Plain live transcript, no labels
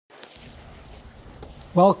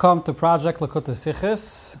Welcome to Project Likkutei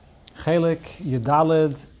Sichos, Chelik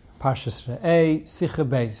Yudalid, Parshas Re'eh, Sicha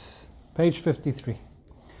Beis, page 53.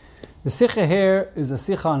 The Sicha here is a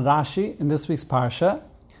Sicha on Rashi in this week's Parsha.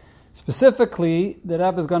 Specifically, the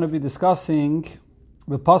Rebbe is going to be discussing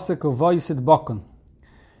the pasuk Uvoisid Bokun.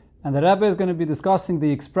 And the Rebbe is going to be discussing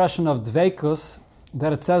the expression of dveikus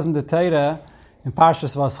that it says in the Torah in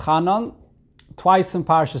Parshas Vaschanan, twice in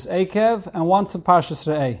Parshas Eikev, and once in Parshas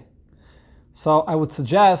Re'eh. So I would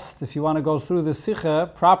suggest, if you want to go through the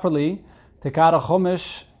Sicha properly, take out a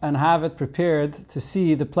Chumash and have it prepared to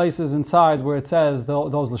see the places inside where it says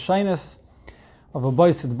those Lashonos of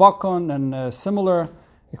Uvoisid Bokun and similar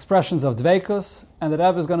expressions of dveikus, and the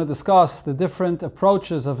Rebbe is going to discuss the different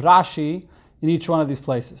approaches of Rashi in each one of these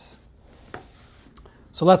places.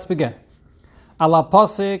 So let's begin. Ala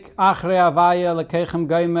posik achrei avaya lekechem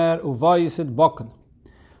geimer uvoisid bokun.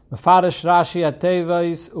 Mefarish Rashi at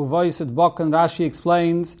dveikus uvoisid bokun. Rashi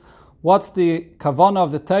explains what's the kavanah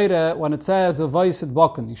of the Torah when it says uvoisid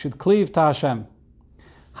bokun. You should cleave to Hashem.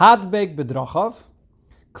 Hadbeg bedrachav,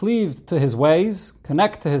 cleave to His ways,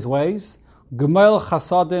 connect to His ways. Gemel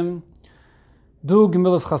chasadim, do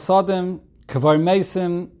gemilas chasadim. Kvar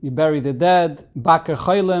mesim, you bury the dead. Baker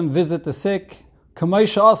chaylim, visit the sick.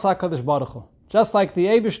 Kameisha asa kadosh baruch hu, just like the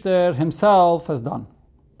Eibishter Himself has done.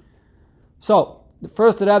 So,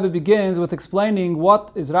 first the Rebbe begins with explaining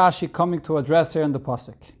what is Rashi coming to address here in the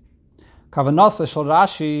pasuk. Kavanasa shel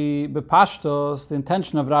Rashi bepashtos, the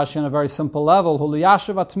intention of Rashi on a very simple level, hu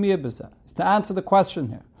liyashav atmiyah b'zeh, is to answer the question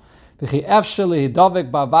here. V'chi efsheli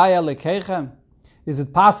dovek b'avaya lekechem, is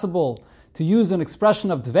it possible to use an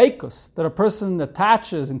expression of dveikus, that a person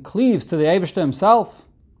attaches and cleaves to the Eibishter Himself?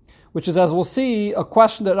 Which is, as we'll see, a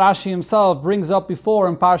question that Rashi himself brings up before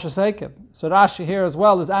in Parshas Eikev. So Rashi here as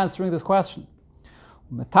well is answering this question.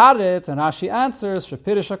 Metaretz, and Rashi answers,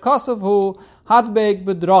 Shepirish HaKosav hu hadbeg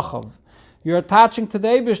b'drachav. You're attaching to the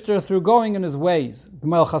Eibishter through going in His ways.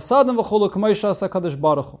 G'mel chasadim v'chulu k'moisha asa kadosh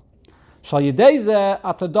baruch hu. Shal yedei zeh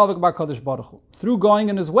atadovek bar kadosh baruch hu. Through going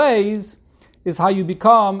in His ways is how you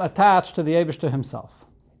become attached to the Eibishter Himself.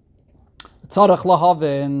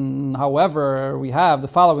 However, we have the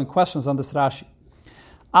following questions on this Rashi.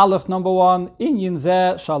 Aleph, number one, Inyin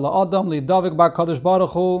zeh shala adam lidovek bar kadosh baruch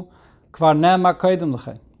hu kvar nema koydem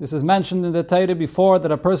lechem. This is mentioned in the Torah before,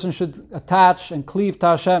 that a person should attach and cleave to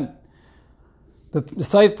Hashem. The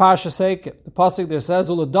Seif Parshas Eikev, the pasuk there says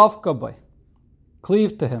uladovka boy,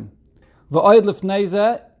 cleave to Him. V'oid lifnei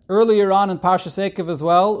zeh, earlier on in Parshas Eikev as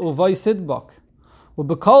well, uvoisid bok.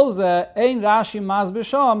 Because ein Rashi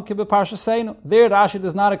mazbisham kibe Parshaseinu. There Rashi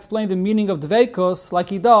does not explain the meaning of dveikus like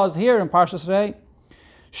he does here in Parshas Re'eh.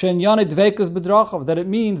 Shen yonei dveikus bedrachav, that it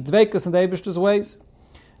means dveikus in the Eibishter's ways.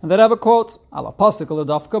 And the Rebbe quotes ala pasuk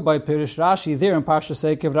aladafka by Pirish Rashi. There in Parshas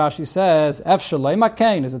Eikev Rashi says efshalei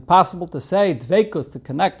makain. Is it possible to say dveikus to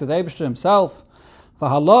connect to the Eibishter Himself?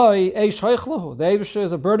 V'haloi eish hoichlahu. The Eibishter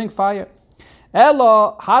is a burning fire.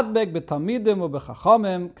 Elo hadbeg betalmidim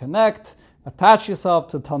ubechachamim, connect. Attach yourself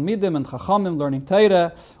to Talmidim and Chachamim learning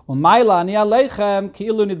Torah.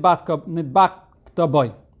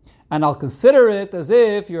 And I'll consider it as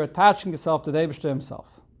if you're attaching yourself to the Eibishter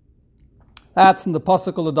Himself. That's in the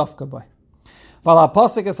pasuk L'Dafka Boy. Vala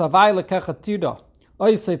pasuk is Havai lekechatira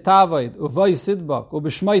oisei tavoid uvoisid bok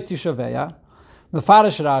ubishmai tishaveya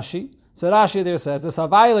mefarish Rashi. So Rashi there says this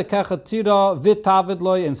Havai lekechatira v'tavid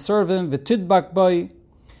loy, and serve Him v'tidbak boy.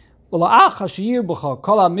 After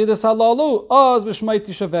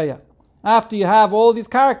you have all these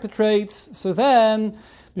character traits, so then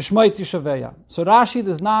b'shmai tishaveya. So Rashi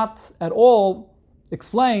does not at all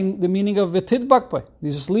explain the meaning of v'tidbak.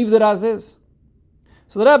 He just leaves it as is.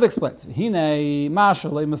 So the Rebbe explains. The fact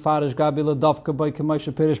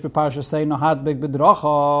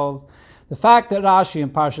that Rashi in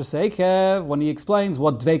Parshas Eikev, when he explains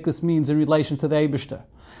what dveikus means in relation to the Eibishter,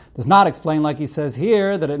 does not explain, like he says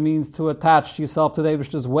here, that it means to attach yourself to the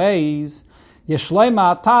Eibishter's ways. Because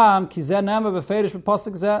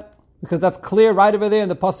that's clear right over there in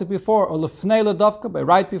the pasuk before, or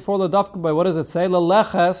right before L'Dafka, what does it say? To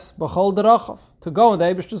go in the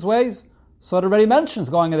Eibishter's ways. So it already mentions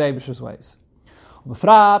going in the Eibishter's ways.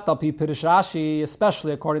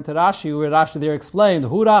 Especially according to Rashi, where Rashi there explained,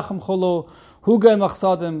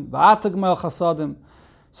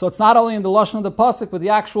 so it's not only in the lashon of the pasuk, but the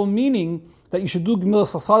actual meaning that you should do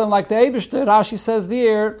gemilas chasadim like the Eibishter. Rashi says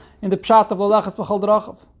there in the pshat of l'leches b'chol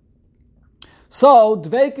drachav. So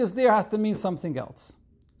dveikus there has to mean something else.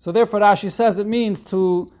 So therefore Rashi says it means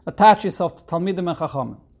to attach yourself to talmidim and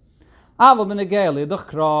chachamim.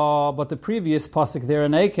 But the previous pasuk there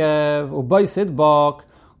in Eikev, uboisid bok,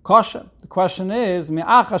 Kasha. The question is,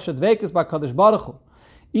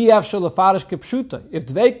 If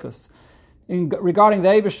dveikus regarding the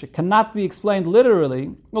Eibishter cannot be explained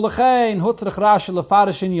literally, and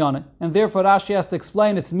therefore Rashi has to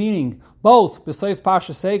explain its meaning both b'seif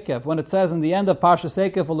Parsha Sekev, when it says in the end of Parsha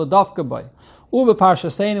Sekev u'ledafka bay, ube Parsha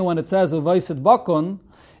Seinu when it says uvaysid bakun,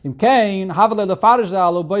 imkein havale lefarish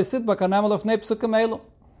zalu baysid bakanam of nepsukam elu.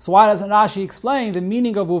 So why doesn't Rashi explain the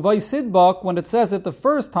meaning of Uvay Sidbak when it says it the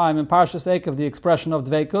first time in Parsha Sekev, the expression of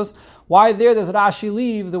dveikus? Why there does Rashi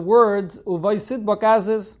leave the words Uvay Sidbak as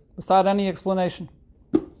is, without any explanation?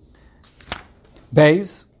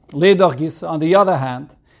 Beis, Leidach Gisa, on the other hand,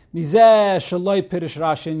 Mizeh Shaloi Pirish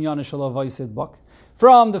Rashi in Yonish Uvay Sidbak,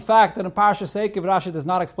 from the fact that in Parsha Sekev, Rashi does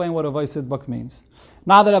not explain what Uvay Sidbak means.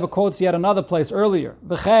 Now that Rebbe quotes yet another place earlier,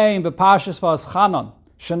 V'chein B'Parshas V'Aschanon,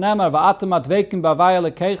 when the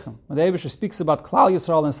Eibishter speaks about Klal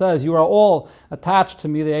Yisrael and says, you are all attached to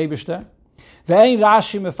me, the Eibishter.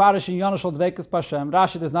 Rashi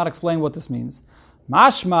does not explain what this means. So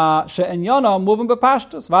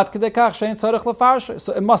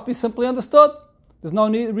it must be simply understood. There's no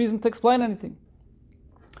reason to explain anything.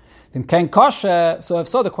 So if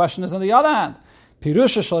so, the question is on the other hand.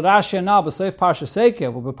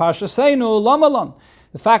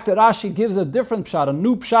 The fact that Rashi gives a different pshat, a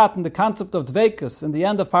new pshat in the concept of dveikus in the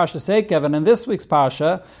end of Parsha Sekev, and in this week's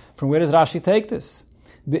Parsha, from where does Rashi take this?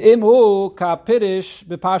 If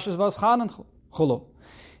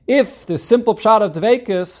the simple pshat of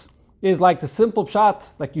dveikus is like the simple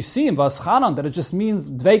pshat, like you see in Vaschanan, that it just means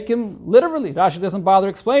dveikim literally, Rashi doesn't bother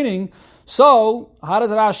explaining, so how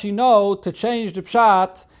does Rashi know to change the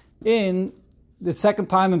pshat in the second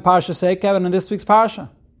time in Parsha Sekev and in this week's Parsha?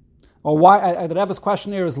 Or why, the Rebbe's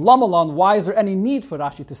question here is, Lamalon, why is there any need for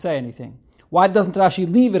Rashi to say anything? Why doesn't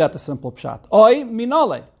Rashi leave it at the simple pshat? Oi,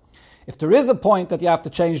 minole. If there is a point that you have to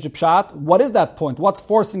change the pshat, what is that point? What's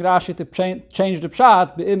forcing Rashi to change the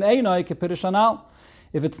pshat? Be'im einoi kepirish anal.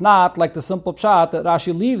 If it's not like the simple pshat that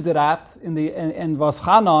Rashi leaves it at in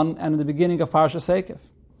Vaschanon and in the beginning of Parsha Sekev.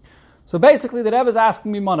 So basically the Rebbe is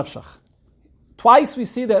asking me manavshach. Twice we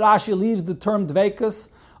see that Rashi leaves the term dveikus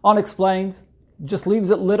unexplained, just leaves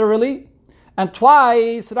it literally, and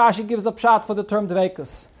twice Rashi gives a pshat for the term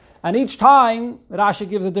dveikus. And each time Rashi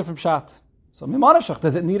gives a different pshat. So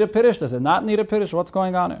does it need a pirish? Does it not need a pirish? What's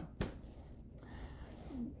going on here?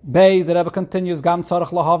 Beis, the Rebbe continues, Gam tzarech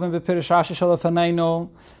lahavim b'pirish Rashi shalafeneinu.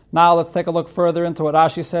 Now let's take a look further into what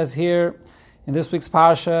Rashi says here in this week's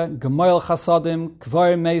parsha. Gemoil chasadim,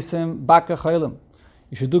 kvar meisim, baka chaylim.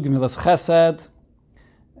 You should do gemilas chesed,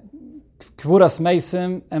 kvuras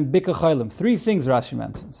meisim, and bika chaylim. Three things Rashi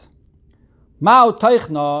mentions. Mao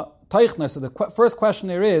teichna. So the first question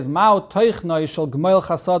here is, Mao teichna shall gemoil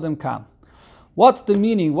chasadim kan. What's the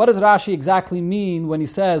meaning? What does Rashi exactly mean when he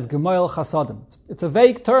says gemoil chasadim? It's a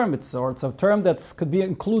vague term. It's a term that could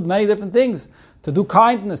include many different things. To do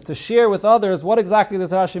kindness, to share with others. What exactly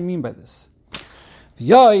does Rashi mean by this? And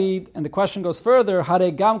the question goes further. The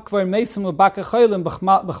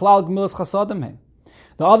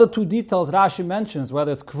other two details Rashi mentions,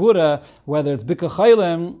 whether it's kvura, whether it's bika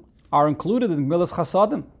chaylim, are included in gemilas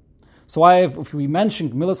chasadim. So if we mention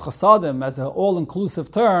gemilas chasadim as an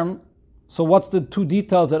all-inclusive term, so what's the two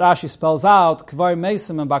details that Rashi spells out? Kvar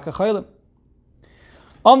meisim and baka chaylim.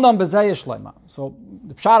 So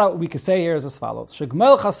the pshat we could say here is as follows: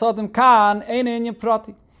 Shegmel chasadim kan ein inyan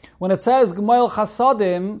prati. When it says gmel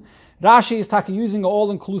chasadim, Rashi is using an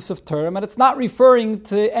all-inclusive term, and it's not referring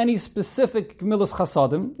to any specific gemilas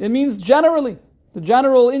chasadim. It means generally the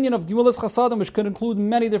general inyan of gemilas chasadim, which could include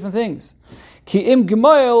many different things. Ki im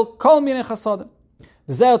gmel kol minei chasadim.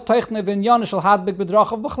 This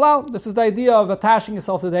is the idea of attaching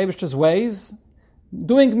yourself to the Eibishter's ways,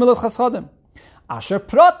 doing gemilas chasadim. Asher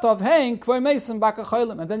protov hein kvar meisim baka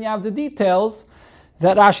chaylim, and then you have the details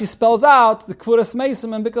that Rashi spells out, the kvuras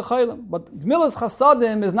meisim and bika chaylim. But gemilas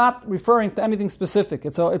chasadim is not referring to anything specific.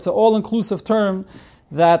 It's an all-inclusive term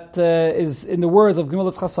that is in the words of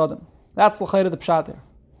gemilas chasadim. That's the chayre the pshat here.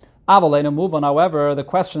 Avalena move on. However, the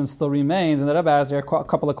question still remains, and the Rebbe has here a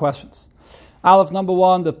couple of questions. Aleph number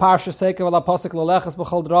one, the parsha sekev ala pasuk leleches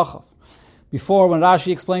b'chol drachav. Before, when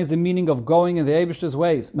Rashi explains the meaning of going in the Eibishter's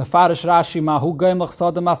ways, mefarish Rashi mahu goyim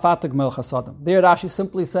l'chasadim afatek mel chasadim. There Rashi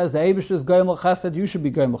simply says the Eibishter's goyim l'chesed, you should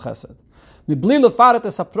be goyim l'chesed. Mibli lefaret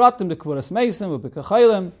esapratim the kvuras meisim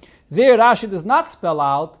v'bikachaylim. There Rashi does not spell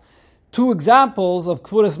out two examples of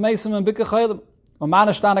kvuras meisim and bikachaylim.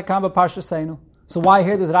 Umanashtana kam b'parsha seinu. So why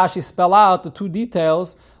here does Rashi spell out the two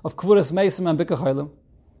details of kvuras meisim and bikachaylim?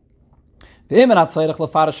 And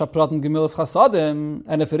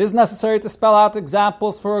if it is necessary to spell out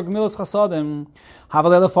examples for Gemilas Chasadim,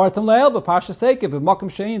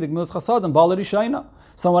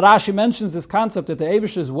 so when Rashi mentions this concept that the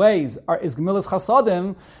Eibishter's ways is Gemilas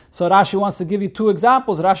Chasadim, so Rashi wants to give you two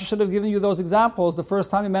examples. Rashi should have given you those examples the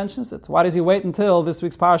first time he mentions it. Why does he wait until this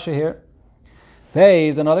week's parsha here?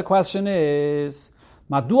 Another question is,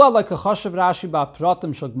 why doesn't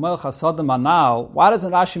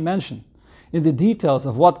Rashi mention in the details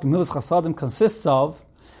of what Gemilas Chasadim consists of,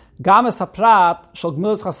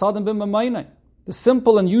 the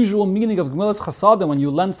simple and usual meaning of Gemilas Chasadim when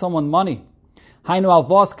you lend someone money,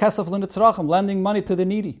 lending money to the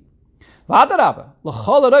needy.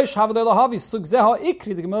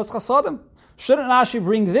 Shouldn't Rashi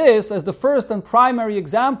bring this as the first and primary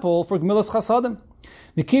example for Gemilas Chasadim?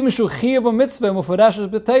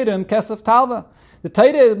 The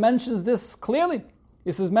Torah mentions this clearly.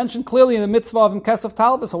 This is mentioned clearly in the mitzvah of Kesef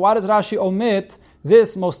Talva. So why does Rashi omit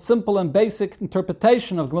this most simple and basic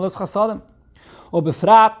interpretation of Gemilas Chasadim?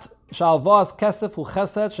 Obefrat shalvas kesef hu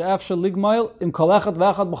chesed she'efshel ligmoil im kol echad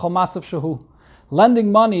ve'echad b'chol matzav shehu.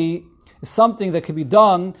 Lending money is something that can be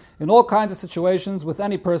done in all kinds of situations with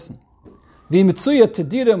any person. It's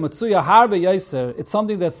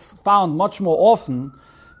something that's found much more often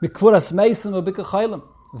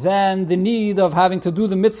than the need of having to do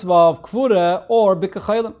the mitzvah of kvura or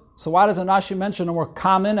bikachaylim. So why doesn't Rashi mention a more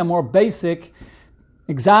common and more basic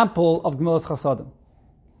example of Gemilas Chasadim?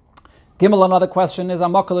 Gimel, another question is,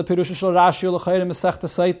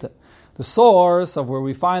 the source of where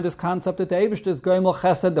we find this concept that the Eibishter is Goimel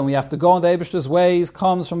Chesed, then we have to go in the Eibishter's ways,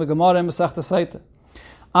 comes from the Gemara in Masechta Seita.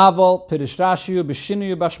 Aval, Pirish Rashi,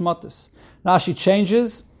 Bishinu, Bashmatis. Rashi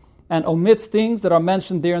changes and omits things that are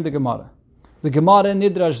mentioned there in the Gemara. The Gemara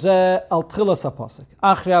Nidrash Zeh Al Tchilas HaPasuk.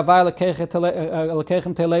 Achri Avai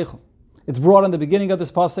Lekechem Telechem. It's brought in the beginning of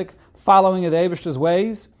this pasuk, following the Eibishter's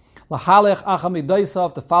ways. Lahalech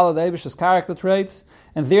Achamidoisav, to follow the Eibishter's character traits.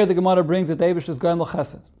 And there the Gemara brings that the Eibishter's Goimel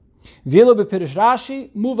Chesed. Vilo bepirish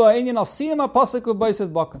Rashi, muva inyan al siyam pasuk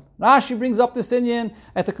uvaysid bakan. Rashi brings up this inyan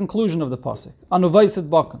at the conclusion of the pasuk, on uvaysid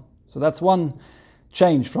bakan. So that's one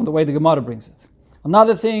change from the way the Gemara brings it.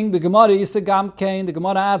 Another thing, the Gemara Isagam Kain, the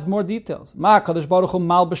Gemara adds more details. Ma Kadosh Baruch Hu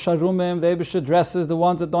mal b'sharumim, the Eibishter dresses the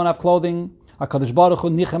ones that don't have clothing. HaKadosh Baruch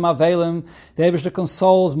Hu nichem avelim, the Eibishter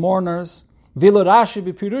consoles mourners. Vilo Rashi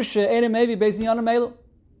b'pirusha enim evi beis inyanim elu.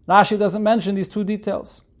 Rashi doesn't mention these two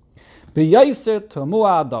details. And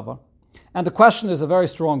the question is a very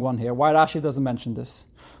strong one here. Why Rashi doesn't mention this?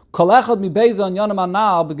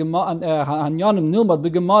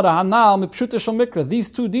 These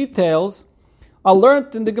two details are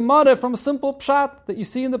learnt in the Gemara from a simple pshat that you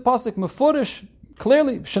see in the pasuk mefurish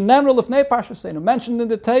clearly. Mentioned in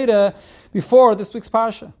the Torah before this week's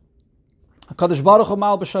parsha. Hakadosh Baruch Hu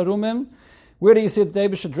mal b'sharumim. Where do you see that the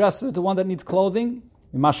Eibishter dresses the one that needs clothing?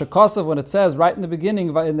 In Masha Kosav, when it says right in the beginning,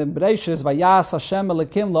 in the Bereshis, Vayas Hashem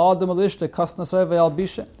Elikim la'adam alishte kasnasei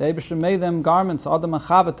ve'albisha. The Eibishter made them garments, Adam and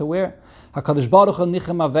Chava, to wear. HaKadosh Baruch Hu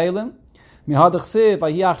nichem avelim. Mihadach siv,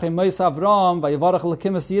 Vayi achrei Mois Avram, Vayivarach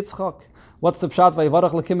Elikim es Yitzchak. What's the pshat?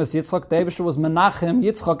 Vayivarach Elikim es Yitzchak. The Eibishter was Menachem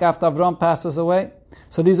Yitzchak after Avram passes away.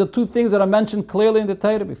 So these are two things that are mentioned clearly in the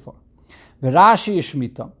Torah before. V'Rashi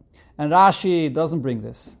ishmita. And Rashi doesn't bring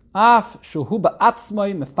this. Af shuhu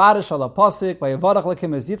ba'atzmai mefarish ala pasik vayevarach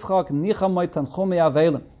lekim ez Yitzchak nichamai tanchumei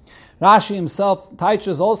avelim. Rashi himself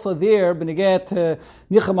teaches also there b'neget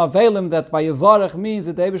nicham avelim that vayevarach means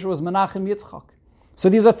that the Eibishter was Menachem Yitzchak. So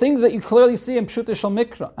these are things that you clearly see in Pshutei Shel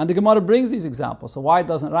Mikra, and the Gemara brings these examples. So why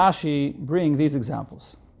doesn't Rashi bring these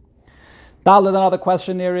examples? Another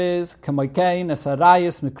question here is, Kamoikein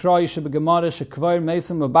esarayis mikroi shebegemara shekvar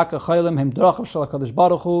mesim v'baka chaylim hem drachav shel HaKadosh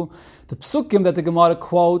Baruch Hu. The psukim that the Gemara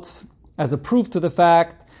quotes as a proof to the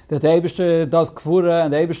fact that the Eibishter does kvura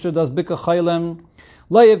and the Eibishter does bika chaylim,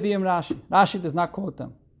 lo yevim Rashi. Rashi does not quote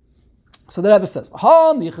them. So the Rebbe says,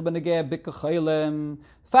 ha nich benegeh bika chaylim.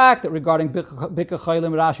 Fact that regarding bika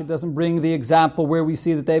chaylim, Rashi doesn't bring the example where we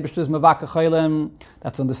see that the Eibishter is mevaka chaylim.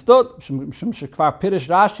 That's understood. Shum shekvar pirish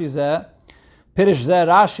Rashi zeh. Pirish zeh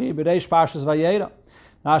Rashi b'reish parshas Vayera.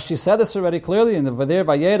 Rashi said this already clearly in the Vayera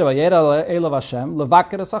Elav Hashem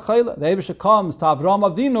levaker es hachayla. The Eibishter comes to Avram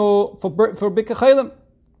Avinu for bika chaylim.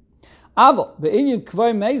 Aval be'inyan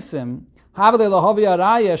kvay meisim havadei lahavi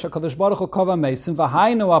araya shakadosh Baruch Hu kava meisim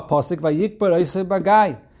v'hainu apasik vayikbar oisei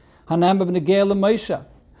bagai hanem b'negei leMoshe.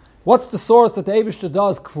 What's the source that the Eibishter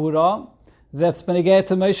does kvura? That's benegei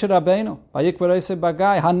to Moshe Rabbeinu. Vayikbar oisei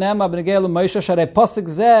bagai hanem b'negei leMoshe sharei pasik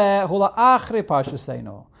zeh hula achri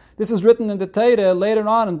parshaseinu. This is written in the Torah later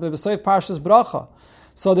on in B'Seif Parshas Bracha.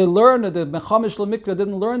 So they learned that the Mechamish Lemikra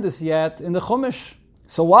didn't learn this yet in the Chumash.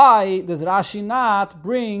 So why does Rashi not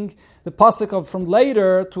bring the pasuk from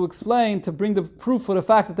later to explain, to bring the proof for the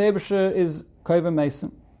fact that the Eibusher is Koivim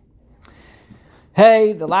Mesim?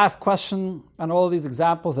 Hey, the last question on all of these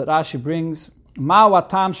examples that Rashi brings. Ma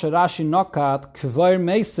watam sherashi nokat kvoir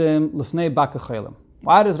Mesim lefnei bakachelim.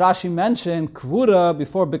 Why does Rashi mention kvura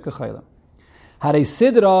before bikachelim? Harei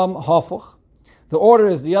sidram hafuch. The order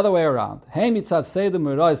is the other way around.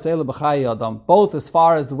 Both as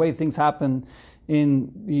far as the way things happen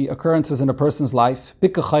in the occurrences in a person's life.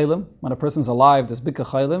 Bika chaylim, when a person's alive, there's bika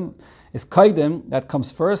chaylim. Is kaidim, that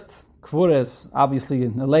comes first. Kvura is obviously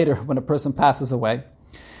later when a person passes away.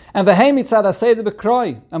 And v'hei mitzad ha-seder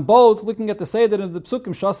b'kroi. And both, looking at the seder of the psukim,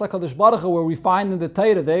 Shas HaKadosh Baruch Hu, where we find in the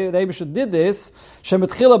Torah, the Eibusher did this,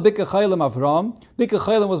 shemetchila bika chaylim Avram, bika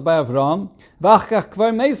chaylim was by Avram, v'achkach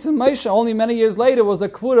kvar meisim Moshe, only many years later was the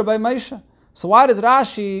kvura by Moshe. So why does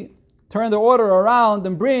Rashi turn the order around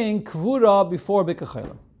and bring kvura before bika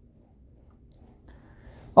chaylim?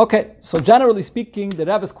 Okay, so generally speaking, the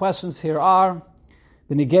Rebbe's questions here are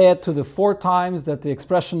the negayat to the 4 times that the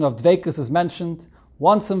expression of dveikus is mentioned.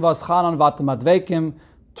 Once in Vaschanan Vatam Adveikim,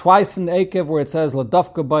 twice in Ekev where it says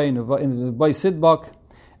Ladavka Bay in Bay Sidbok,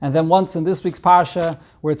 and then once in this week's Parsha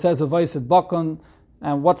where it says Avay Sidbokon.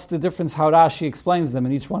 And what's the difference how Rashi explains them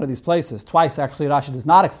in each one of these places? Twice actually Rashi does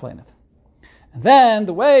not explain it. And then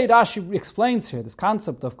the way Rashi explains here, this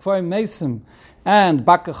concept of Kvoim Mesim and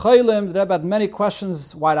Baka Chaylim, the Rebbe had many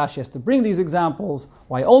questions why Rashi has to bring these examples,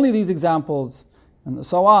 why only these examples, and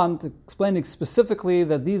so on, to explaining specifically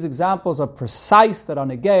that these examples are precise, that are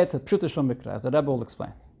negayat, that Pshuta Shom Mikra, as the Rebbe will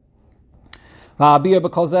explain. So the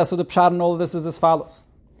pshat in all of this is as follows.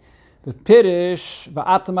 The Pirish,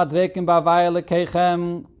 va'atam advekim ba'avaya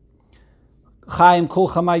lekeichem, chayim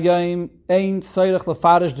kulchem hayoim, ein tzoyrech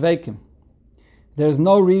lefarish dveikim. There's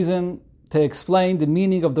no reason to explain the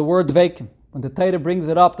meaning of the word dveikim. When the Torah brings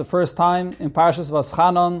it up the first time in Parshas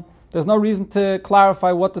Vaschanan, there's no reason to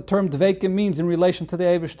clarify what the term dveikim means in relation to the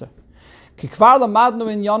Eibishter. The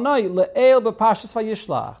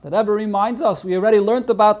Rebbe reminds us, we already learned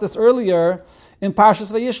about this earlier in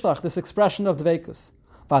Parshas Vayishlach, this expression of dveikus.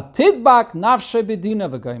 When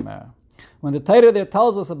the Torah there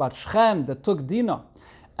tells us about Shechem that took Dinah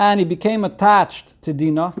and he became attached to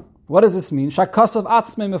Dinah, what does this mean?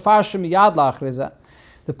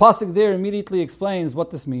 The pasuk there immediately explains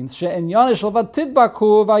what this means. That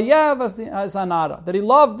he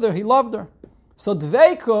loved her. So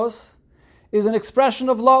dveikus is an expression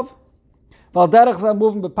of love. Dveikus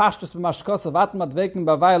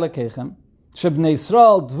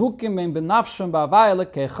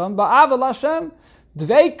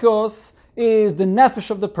is the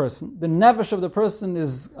nefesh of the person. The nefesh of the person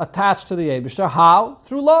is attached to the Eibishter. How?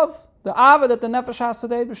 Through love. The ava that the nefesh has to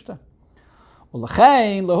the Eibishter. It's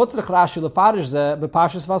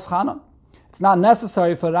not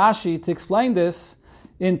necessary for Rashi to explain this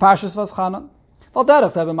in Parshas Vaschanan.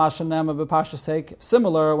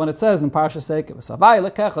 Similar when it says in Parshas Eikev,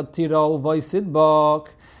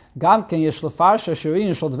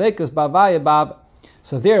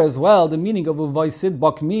 so there as well, the meaning of Uvay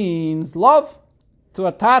Sidbok means love, to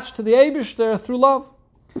attach to the Eibishter through love.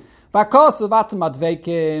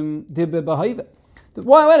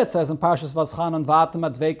 When it says in Parshas Vaschanan Vatam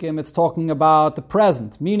Adveikim, it's talking about the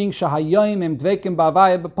present, meaning Shahayim Im Dveikim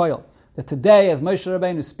Ba'avaya B'Poyel. That today, as Moshe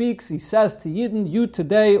Rabbeinu speaks, he says to Yidden, you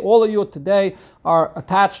today, all of you today, are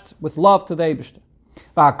attached with love to the Eibishter.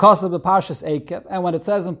 V'Hakasav B'Parshas Eikev, and when it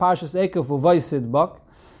says in Parshas Eikev Uvay Sidbok,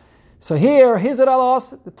 so here, Hizar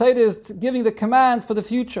Alas, the Torah is giving the command for the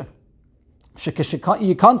future. When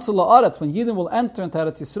Yidden will enter into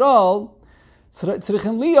Eretz Yisrael,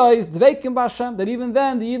 that even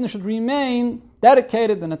then the Yidden should remain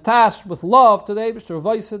dedicated and attached with love to the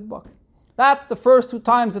Eibishter. That's the first 2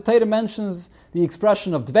 times the Torah mentions the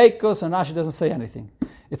expression of dveikus, and Rashi doesn't say anything.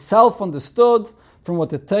 It's self-understood from what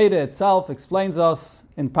the Torah itself explains us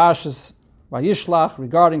in Parshas Vayishlach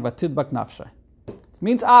regarding Vatidbak Nafshay. It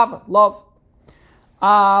means ava, love.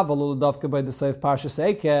 Ava l'davka by the Seif Parshas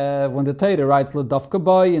Eikev. When the Torah writes l'davka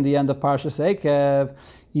by in the end of Parshas Eikev,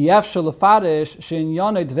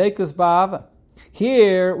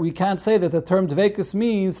 here we can't say that the term dveikus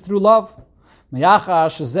means through love. To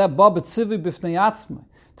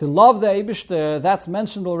love the Eibishter, that's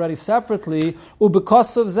mentioned already separately.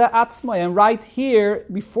 And right here,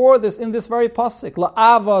 before this, in this very pasuk,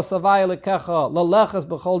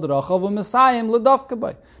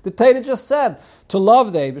 the Torah just said to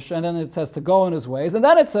love the Eibishter, and then it says to go in his ways, and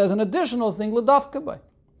then it says an additional thing, l'davka.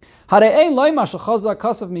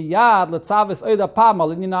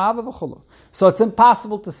 So it's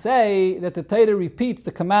impossible to say that the Torah repeats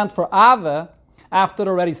the command for Ava after it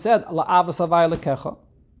already said, La'ava savai lekecha.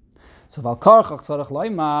 So Valkarchach tzarech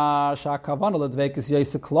loimar sha'akavana ledveikus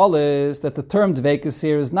yesek klolis, that the term dveikus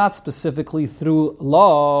here is not specifically through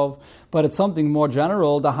love, but it's something more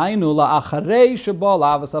general. Dahainu la'acharei sheba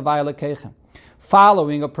la'ava savai lekechem,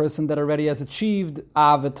 following a person that already has achieved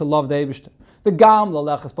Ava to love the Eibishter. The gam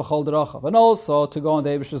laleches b'chol derachav, and also to go in the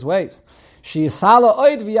Eibishter's ways. She'isala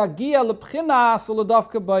oid v'yagia lepchinas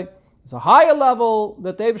u'ledavka bay. It's a higher level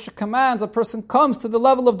that the Eibishter commands a person comes to the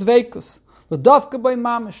level of dveikus. The dafka by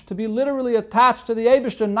mamish, to be literally attached to the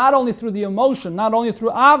Eibishter, not only through the emotion, not only through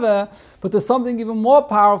Ava, but there's something even more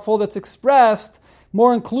powerful that's expressed,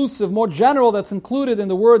 more inclusive, more general, that's included in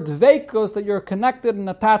the word dveikus, that you're connected and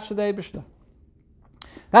attached to the Eibishter.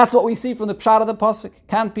 That's what we see from the pshat of the pasuk.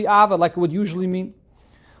 Can't be Ava like it would usually mean.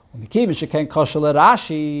 So this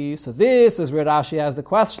is where Rashi has the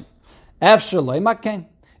question.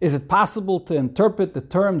 Is it possible to interpret the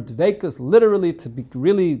term dveikus literally to be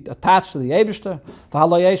really attached to the Eibishter? So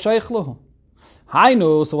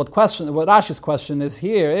what Rashi's question is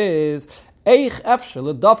here is,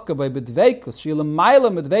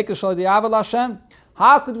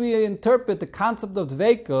 how could we interpret the concept of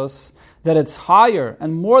dveikus that it's higher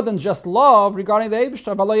and more than just love regarding the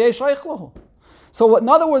Eibishter? So in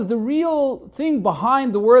other words, the real thing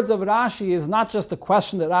behind the words of Rashi is not just a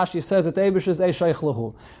question that Rashi says that the Eibishter is Eishaych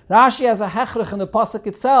Lahu. Rashi has a hechrich in the pasuk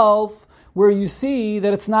itself where you see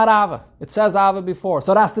that it's not Ava. It says Ava before,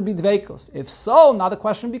 so it has to be dveikus. If so, now the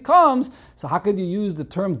question becomes, so how could you use the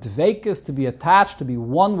term dveikus to be attached, to be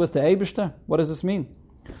one with the Eibishter? What does this mean?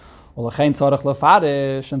 And therefore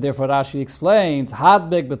Rashi explains,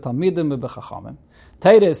 Hadbek b'talmidim b'chachamim.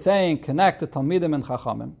 Teira is saying, connect the Talmidim and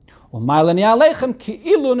Chachamim.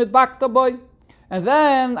 And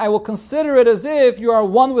then I will consider it as if you are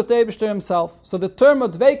one with the Eibishter himself. So the term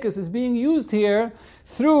of dveikus is being used here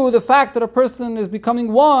through the fact that a person is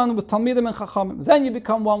becoming one with Talmidim and Chachamim. Then you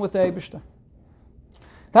become one with the Eibishter.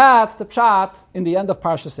 That's the pshat in the end of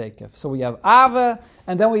Parshas Eikev. So we have Ava,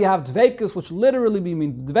 and then we have dveikus, which literally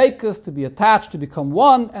means dveikus, to be attached, to become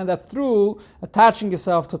one, and that's through attaching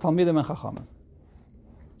yourself to Talmidim and Chachamim.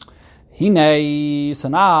 So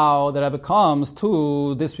now the Rebbe comes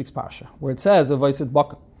to this week's parsha, where it says, "Uvaisid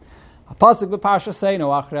Baka." A pasuk b'parsha say, "No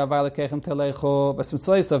achrei avay lekechem telechu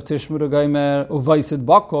b'smitzaysav tishmuru geimer uvaisid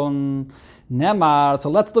bakon nemar." So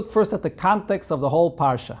let's look first at the context of the whole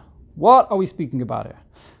parsha. What are we speaking about here?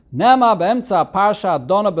 Nemar be'emtza parsha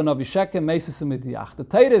adona b'novi sheker meisis u'midyach. The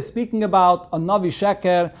Torah is speaking about a novi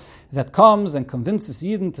sheker that comes and convinces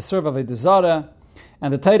Yidden to serve avodah zarah.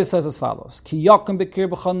 And the Torah says as follows: Ki yakum b'kir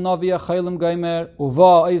b'chon navi achaylim geimer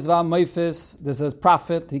uva oizva meifis. There's a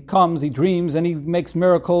prophet. He comes, he dreams, and he makes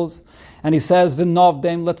miracles. And he says,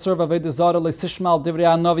 "V'novdem, let's serve avodah zarah le'sishmal divrei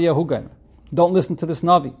hanavi yahu geimer." Don't listen to this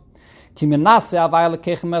navi. Ki menase avay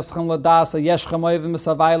lekechem eschem ladas yeshchem oivim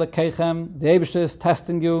esavay lekechem. The Eibishter is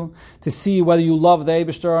testing you to see whether you love the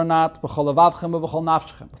Eibishter or not. B'chol levavchem u'b'chol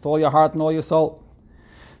nafshchem, with all your heart and all your soul.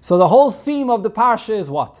 So the whole theme of the parsha is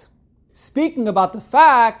what? Speaking about the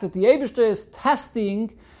fact that the Eibishter is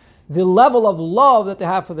testing the level of love that they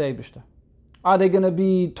have for the Eibishter. Are they going to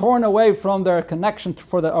be torn away from their connection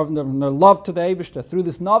their love to the Eibishter through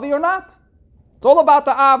this Navi or not? It's all about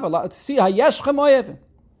the Ava. See, hayeshchem oevim.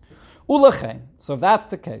 Ulechein. So if that's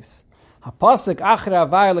the case, hapasik achrei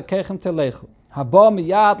avay lekechem telechu haba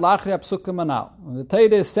miyad lachrei apsukim anal. The Torah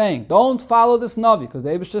is saying, don't follow this Navi because the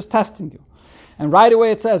Eibishter is testing you. And right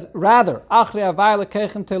away it says, rather, achrei avay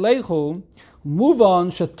lekechem telechu, move on,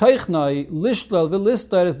 shetoichnoi, lishlel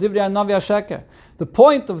v'lister is divrei hanavi hasheker. The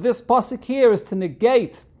point of this pasuk here is to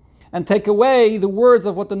negate and take away the words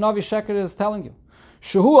of what the Navi Sheker is telling you.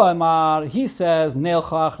 Shehu amar, he says,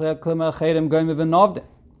 neilcha achrei klima chayrim goyim v'novde.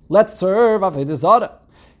 Let's serve avodah zarah.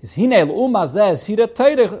 Is hinei l'umazeh, is here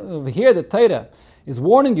the Torah is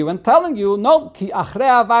warning you and telling you, no, ki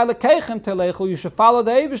achrei avay lekechem telechu, you should follow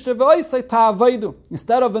the Eibishter v'oisei ta'avodu.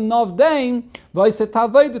 Instead of a novdein, v'oisei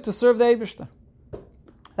ta'avodu, to serve the Eibishter.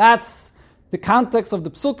 That's the context of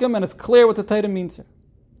the psukim, and it's clear what the Torah means here.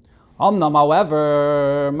 Omnam,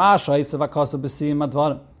 however, ma shaisav akasa b'siyim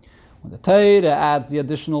advarim. When the Torah adds the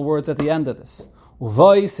additional words at the end of this,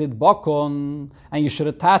 uvoisid bakon, and you should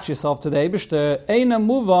attach yourself to the Eibishter, eina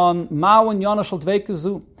muvan ma'un yonashal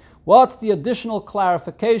dveikuzu. What's the additional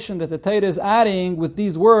clarification that the Torah is adding with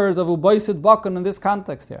these words of uvoisid bakon in this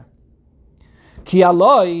context here? Ki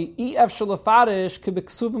aloi ef shalafarish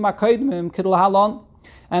kibiksuvim akaydmim kidl halon.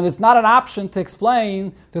 And it's not an option to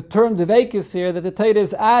explain the term dveikus here that the Torah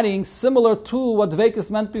is adding, similar to what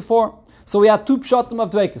dveikus meant before. So we had two pshatim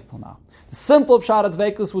of dveikus till now. The simple pshat of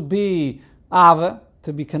dveikus would be Ava,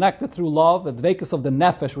 to be connected through love, a dveikus of the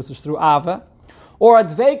nefesh, which is through Ava, or a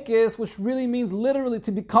dveikus, which really means literally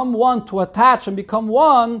to become one, to attach and become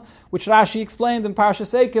one, which Rashi explained in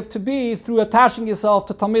Parshas Eikev to be through attaching yourself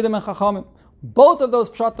to Talmidim and Chachamim. Both of those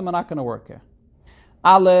pshatim are not going to work here.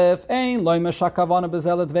 Aleph, ein loy meshakavana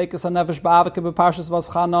bezel dveikus hanefesh ba'avike b'parshas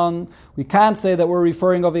vaschanon. We can't say that we're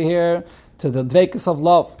referring over here to the dveikus of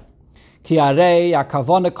love. Ki arei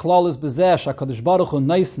akavana klal is bezeh shakadosh baruch hu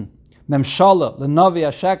neisen memshala lenavi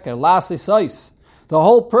hasheker lasi sois. The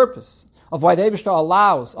whole purpose of why the Eibishter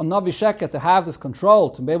allows a Navi Sheker to have this control,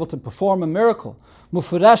 to be able to perform a miracle.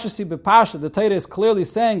 Mufureshesi b'parsha, the Torah is clearly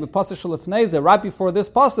saying, b'pasuk shalifneze, right before this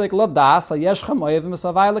pasuk, ladas hayeshchem oyev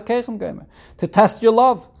misavai lekechem gomer, to test your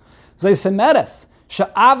love. Zay semeres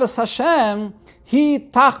she'avas Hashem he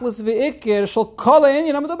tachlis v'ikir shel kol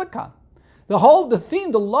ha'inyan ha'medubakan. The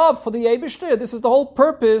theme, the love for the Eibishter, this is the whole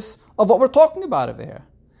purpose of what we're talking about over here.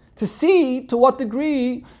 To see to what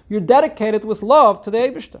degree you're dedicated with love to the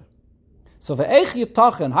Eibishter. So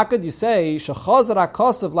how could you say that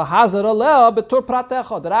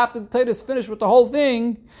after the Torah is finished with the whole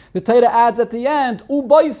thing, the Torah adds at the end,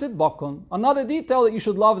 another detail that you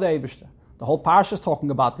should love the Eibishter. The whole parsha is talking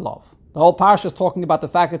about love. The whole parsha is talking about the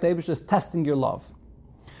fact that the Eibishter is testing your love.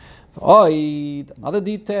 Another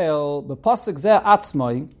detail,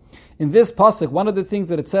 in this pasuk, one of the things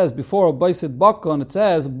that it says before Baisid Bakon, it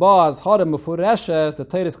says, the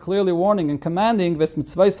Torah is clearly warning and commanding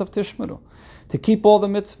to keep all the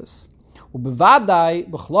mitzvahs. One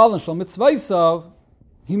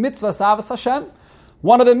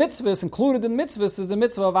of the mitzvahs, included in mitzvahs, is the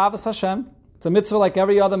mitzvah of Avas Hashem. It's a mitzvah like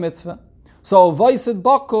every other mitzvah. So Baisid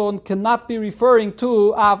Bakon cannot be referring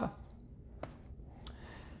to Ava.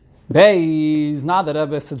 Beis, now the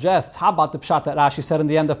Rebbe suggests, how about the pshat that Rashi said in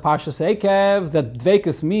the end of Parshas Eikev, that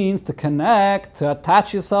dveikus means to connect, to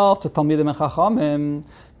attach yourself to Talmidim and Chachamim.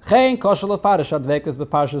 Chein kosher lefarish dveikus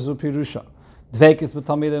b'Parshas Zu Pirusha. Dveikus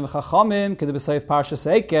b'Talmidim and Chachamim could be saved Parshas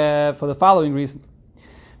Eikev for the following reason.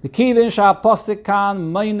 The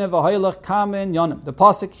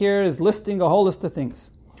pasuk here is listing a whole list of things.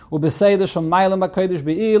 Going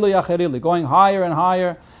higher and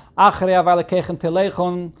higher. That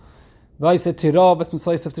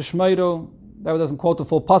doesn't quote the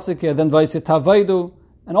full pasuk here. Then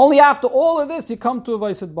and only after all of this you come to a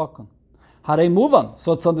vaisit bakon.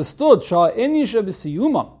 So it's understood.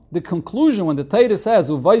 The conclusion when the Torah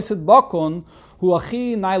says uvaisit bakon hu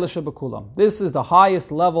achi nailasha bekulam. This is the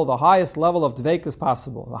highest level of dveikus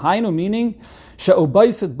possible. The hainu meaning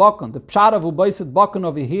she'ubaisit bakon. The pshat of ubaisit bakon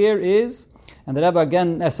over here is. And the Rebbe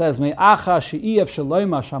again says, we're not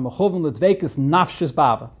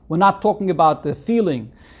talking about the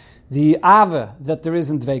feeling, the ava that there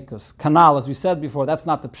is in dveikus. Kanal, as we said before, that's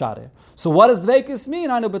not the pshat. So what does dveikus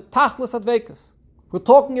mean? We're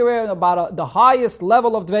talking here about the highest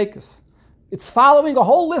level of dveikus. It's following a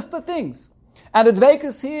whole list of things. And the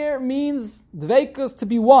dveikus here means dveikus to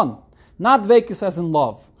be one, not dveikus as in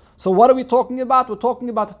love. So what are we talking about? We're talking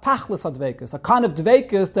about tachlis adveikus, a kind of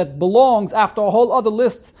dveikus that belongs after a whole other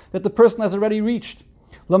list that the person has already reached.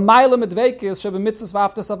 It's a level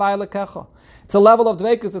of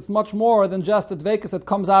dveikus that's much more than just the dveikus that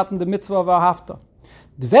comes out in the mitzvah of ahafta.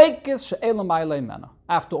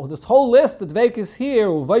 After all this whole list, the dveikus here,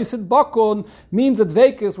 uvaisid bakon, means a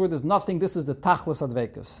dveikus where there's nothing. This is the tachlis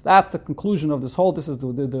adveikus. That's the conclusion of this whole. This is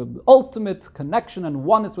the ultimate connection and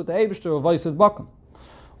oneness with the Eibishter, uvaisid bakon.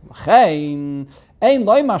 So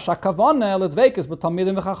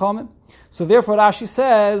therefore Rashi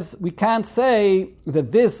says we can't say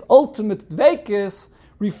that this ultimate dveikus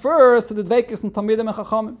refers to the dveikus in Talmidim and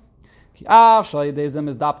Chachamim.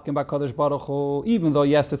 Even though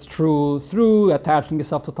yes, it's true, through attaching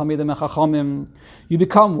yourself to Talmidim and Chachamim, you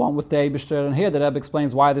become one with the Eibishter. And here the Rebbe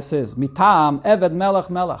explains why this is. Mitam Eved Melech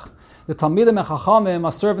Melech. The Talmidim and Chachamim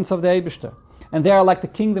are servants of the Eibishter, and they are like the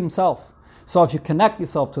king himself. So if you connect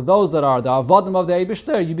yourself to those that are the avodim of the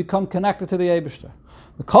Eibishter, you become connected to the Eibishter.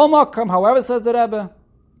 The Kol Makom, however, says the Rebbe,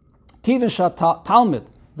 Kivin Shat Talmud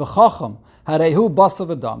v'Chacham harehu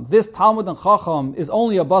basav adam. This Talmud and Chacham is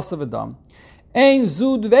only a basav adam. Ein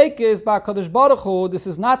zu dveikis ba'Kadosh Baruch Hu. This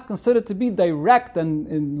is not considered to be direct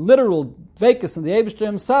and literal dveikis in the Eibishter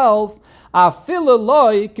himself. Afilu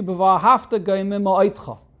loy ki b'vahafta goyimim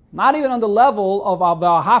ha'oitcha. Not even on the level of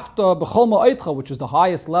Avahafta B'chol Ma'oitcha, which is the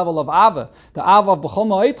highest level of Ava. The Ava of B'chol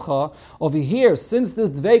Ma'oitcha, over here, since this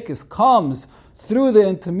dveikus comes through the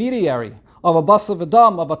intermediary of a Basav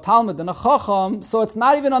Adam, of a Talmud and a Chacham, so it's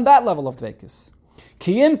not even on that level of dveikus.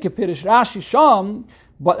 Kiyim kepirish Rashi Sham,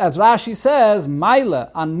 but as Rashi says,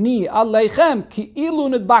 Maila ani aleichem ki ilu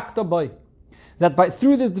nidbakta boy. that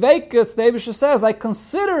through this dveikus, the Eibishter says, I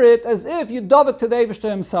consider it as if you dovek to the Eibishter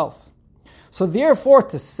himself. So therefore,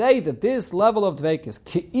 to say that this level of dveikus,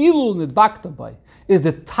 ke'ilu nidbakta by, is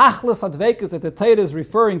the tachlis adveikus that the Torah is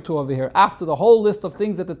referring to over here, after the whole list of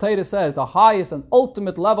things that the Torah says, the highest and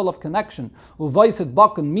ultimate level of connection, uvaisit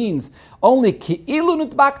bakun means only ke'ilu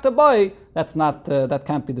nidbakta by, that's not, that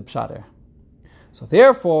can't be the pshat. So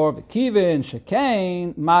therefore, v'kivin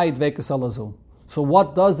shekain mai dveikus alazu. So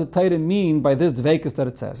what does the Torah mean by this dveikus that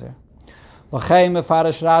it says here? L'chei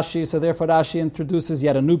mefarish Rashi, so therefore Rashi introduces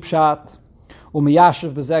yet a new pshat.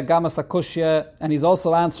 Umiyashiv b'zeh gamas akushya, and he's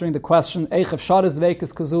also answering the question, Eichef sharis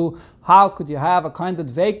dveikus kazu, how could you have a kind of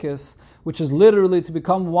dveikus which is literally to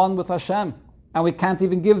become one with Hashem? And we can't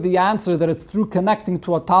even give the answer that it's through connecting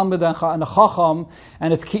to a Talmud and a Chacham,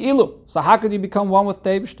 and it's ki'ilu. So how could you become one with the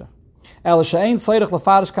Eibishter? Rashi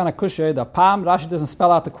doesn't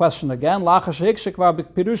spell out the question again. Rashi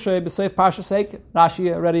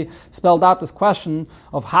already spelled out this question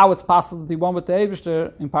of how it's possible to be one with the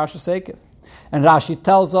Eibishter in Parshas Eikev. And Rashi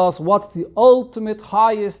tells us what's the ultimate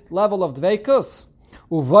highest level of dveikus.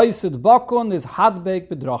 Uvaisid bakun is hadbeik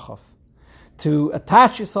b'drachav, to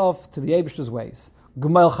attach yourself to the Eibishter's ways.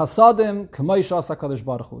 Gumel chasadim k'may shasa kadosh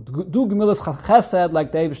baruch hu. Do gemilas chesed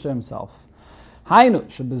like the Eibishter himself. Hainu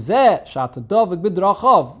shebezeh shat dovuk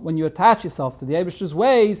b'drachav. When you attach yourself to the Eibishter's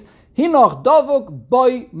ways, hinoch dovuk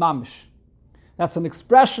boy mamish. That's an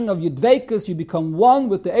expression of your dveikus. You become one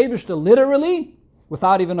with the Eibishter literally,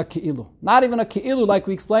 without even a ki'ilu. Not even a ki'ilu, like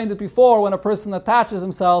we explained it before, when a person attaches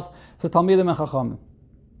himself to Talmidim and Chachamim.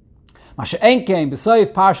 Masha'en came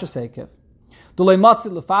b'soif Parshas Eikev. Dulei matzi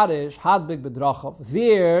lefarish hadbig b'drachav.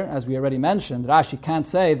 There, as we already mentioned, Rashi can't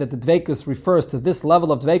say that the dveikus refers to this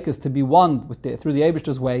level of dveikus to be one with through the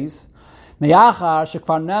Eibishter's ways. Meyachar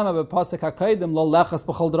shekvar nema b'pasek hakaydim lo lechas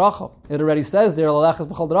b'chol drachav. It already says there lo lechas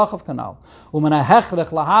b'chol drachav kanal. Umana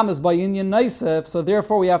hechrech lahamis by inyan neisef. So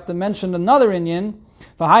therefore we have to mention another inyan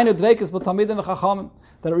v'hainu dveikus b'talmidim v'chachamim,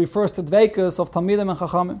 that it refers to dveikus of talmidim and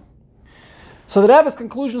chachamim. So the Rebbe's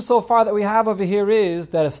conclusion so far that we have over here is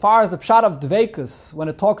that as far as the pshat of dveikus, when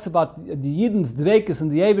it talks about the Yidden's dveikus and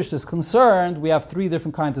the Eibishter is concerned, we have three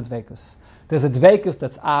different kinds of dveikus. There's a dveikus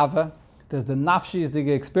that's ava. There's the nafshi, is the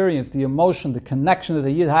experience, the emotion, the connection that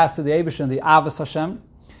the Yid has to the Eibishter and the avos Hashem.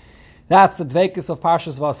 That's the dveikus of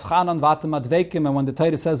Parshas Vaschanan Vatem Adveikim, and when the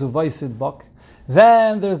Torah says uvaisid bak.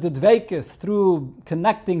 Then there's the dveikus through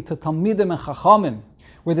connecting to Talmidim and Chachamim,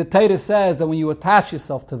 where the Torah says that when you attach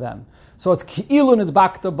yourself to them, so it's ki'ilu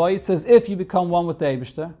nidbakta by, it's as if you become one with the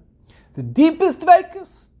Eibishter. The deepest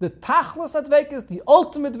dveikus, the tachlis dveikus, the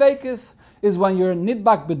ultimate dveikus, is when you're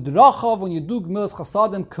nidbak b'drachav, when you do gemilas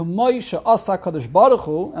chasadim, k'may she'asa kadosh baruch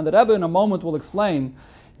hu, and the Rebbe in a moment will explain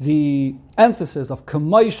the emphasis of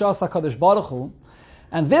k'may she'asa kadosh baruch hu,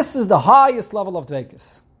 and this is the highest level of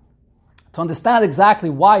dveikus. To understand exactly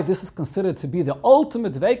why this is considered to be the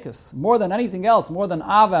ultimate dveikus, more than anything else, more than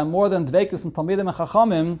ava, and more than dveikus and talmidim and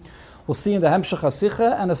chachamim, we'll see in the Hemshech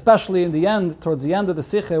HaSicha, and especially in the end, towards the end of the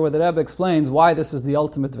Sicha, where the Rebbe explains why this is the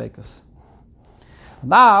ultimate dveikus.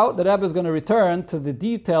 Now, the Rebbe is going to return to the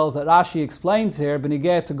details that Rashi explains here,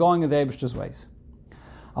 benigeh to going in the Eibishter's ways.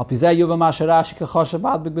 Now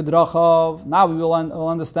we will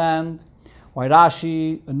understand why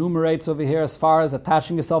Rashi enumerates over here as far as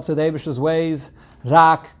attaching yourself to the Eibishter's ways.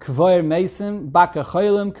 Rashi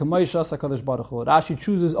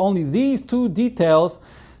chooses only these two details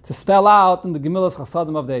to spell out in the Gemilas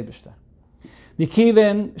Chasadim of the Eibishter.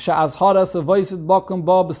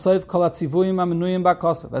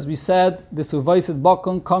 As we said, this uvaisid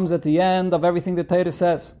bakun comes at the end of everything the Torah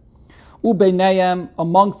says.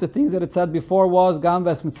 Amongst the things that it said before was gam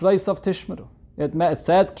ves mitzvahs of tishmeru. It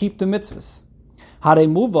said, keep the mitzvahs. Hare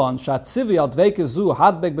move on, shatzivi al dveikus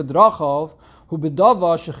hadbek bedrachav, hu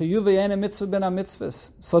bedava shechiyuv yene mitzvah ben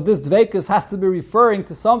mitzvahs. So this dveikus has to be referring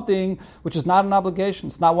to something which is not an obligation.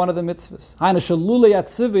 It's not one of the mitzvahs. Haina shalule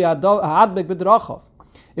yatzivi hadbek bedrachav.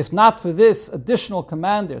 If not for this additional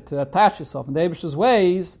command there to attach yourself in the Eibishter's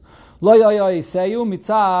ways,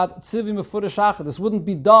 this wouldn't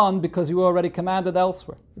be done because you were already commanded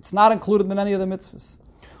elsewhere. It's not included in any of the mitzvahs.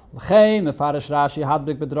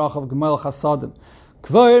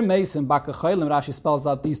 Rashi spells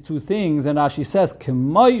out these two things, and Rashi says,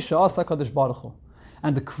 and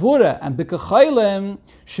the kvura and bikachaylim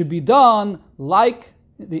should be done like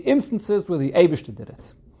the instances where the Eibishter did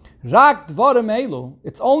it. Rak dvarim elu.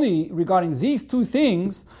 It's only regarding these two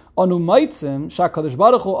things. Anu maitzim shakadosh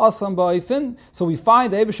baruch hu asam ba'ifin. So we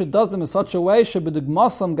find the Eibusha does them in such a way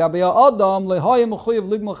shebedugmasam gabeya adam lehayim mechuyev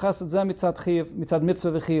ligmal chesed zeh mitzad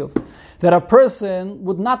mitzvah v'chiyuv, that a person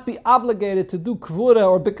would not be obligated to do kvura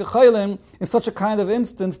or bikachaylim in such a kind of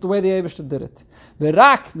instance the way the Eibusha did it.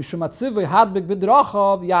 V'rak mishum atzivui hadbik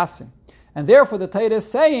b'drachav yasim. And therefore the Torah is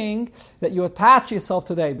saying that you attach yourself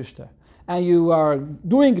to the Eibusha, and you are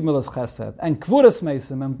doing Gemilas Chesed, and Kvuras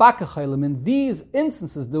Mesim, and Bakachaylim. In these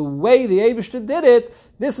instances, the way the Eibusha did it,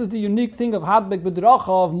 this is the unique thing of Hadbek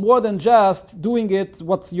B'drachav, more than just doing it,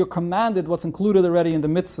 what you're commanded, what's included already in the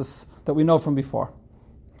mitzvahs that we know from before.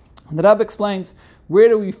 And the Rebbe explains, where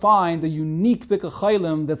do we find the unique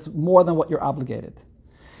Bikachaylim that's more than what you're obligated?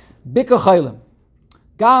 Bikachaylim.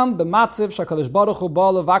 Gam b'matziv shakadosh baruch hu ba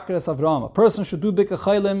levakres Avram. A person should do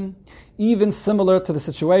bikachaylim even similar to the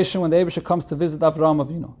situation when the Eibusha comes to visit Avram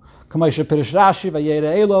Avinu. K'may shepirish Rashi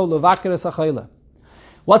vayera elo levakres achayla.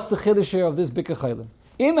 What's the chiddush here of this bikachaylim?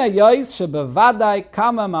 Ime yois shebevadai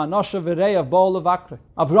kama ma'anosha v'reiv ba levakre.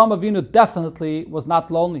 Avram Avinu definitely was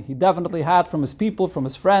not lonely. He definitely had from his people, from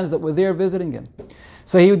his friends that were there visiting him.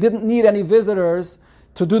 So he didn't need any visitors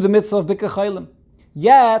to do the mitzvah of bikachaylim.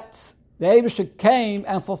 Yet the Eibusha came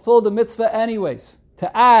and fulfilled the mitzvah anyways,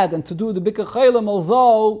 to add and to do the bikachaylim,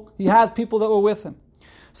 although he had people that were with him.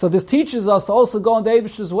 So this teaches us to also go in the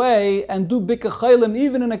Eibusha's way and do bikachaylim,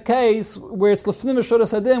 even in a case where it's lefnim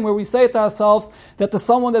eshuras hadim, where we say to ourselves that there's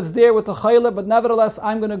someone that's there with the chayla, but nevertheless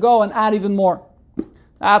I'm going to go and add even more.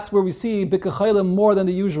 That's where we see bikachaylim more than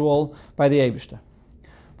the usual by the Eibusha.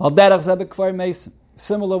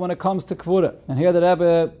 Similar when it comes to kvura. And here the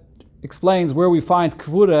Rebbe explains where we find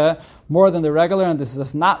kvura more than the regular, and this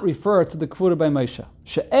does not refer to the kvura by Moshe.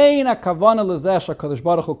 She'ein hakavana lezeh shakadosh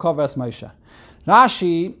baruch hu kavas Moshe.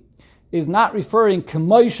 Rashi is not referring to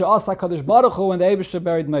Moshe asa kadosh baruch hu when the Eibusha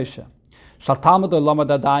buried Moshe. Shal talmud lamad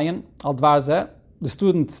adayin al dvar zeh. The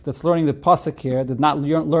student that's learning the pasuk here did not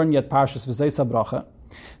learn yet Parshas V'zeisa bracha.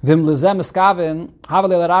 Vim lezeh miskavin havel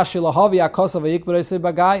Rashi lahavi akosav v'yikberei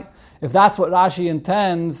bagai. If that's what Rashi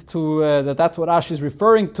intends to, that's what Rashi is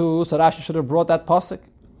referring to, so Rashi should have brought that pasuk.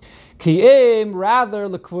 Ki'im, rather,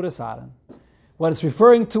 l'kvuras Aaron. What it's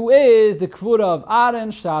referring to is the kvura of Aaron,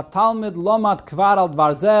 sha'talmid lomat kvar al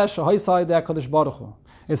dvar zeh, shehoisai de HaKadosh Baruch Hu.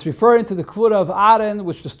 It's referring to the kvura of Aaron,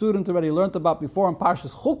 which the student already learned about before in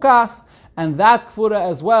Parshas Chukas, and that kvura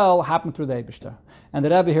as well happened through the Eibusha. And the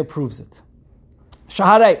Rebbe here proves it.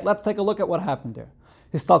 Shaharei, let's take a look at what happened there.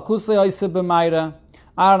 Histalkusei oiseh b'mayra.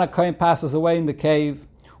 Aaron HaKohen passes away in the cave.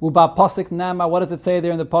 Uba pasik nema. What does it say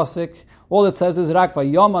there in the pasik? All it says is rak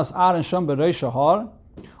vayomas Aaron sham b'reish har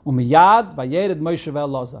umiyad vayered Moshe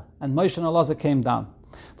ve'Elazar, and Moshe and Elazar came down.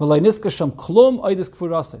 V'lo niska sham klum oidis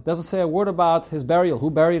kfurase. Doesn't say a word about his burial. Who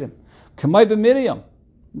buried him? K'may b'Miriam.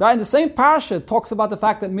 Right in the same parsha, it talks about the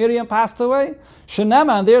fact that Miriam passed away.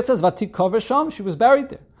 Shenema, and there it says vatik kover sham. She was buried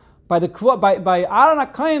there. By Aaron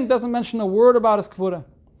HaKohen doesn't mention a word about his kvura.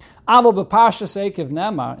 Avo b'Parshas Eikev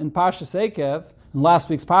Nemar, in Parshas Eikev, in last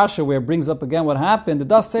week's Parsha, where it brings up again what happened, it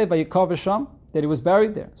does say Vayikov V'sham, that he was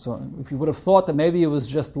buried there. So if you would have thought that maybe he was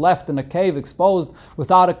just left in a cave, exposed,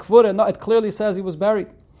 without a kvura, no, it clearly says he was buried.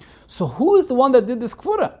 So who is the one that did this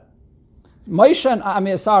kvura? Aaron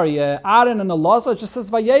and Elazar. It just says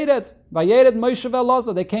Vayered Moshe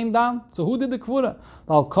ve'Elazar. They came down. So who did the kvura?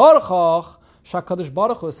 Al Korchach Shakadosh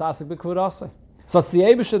Baruch Hu Sasik b'Kvurasei. So it's the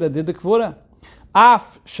Eibusha that did the kvura.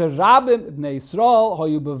 Af sherabim ibnei Yisrael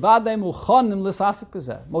hayu bevadei muchanim l'sasik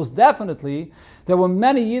b'zeh. Most definitely, there were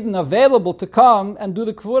many Yidden available to come and do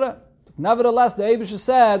the kvura. Nevertheless, the Eibusha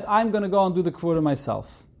said, I'm going to go and do the kvura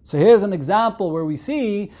myself. So here's an example where we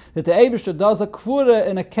see that the Eibusha does a kvura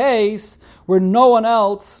in a case where no one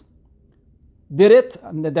else did it.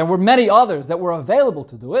 And there were many others that were available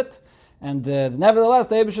to do it. And nevertheless,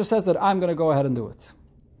 the Eibusha says that I'm going to go ahead and do it.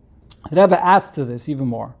 The Rebbe adds to this even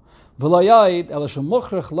more. It's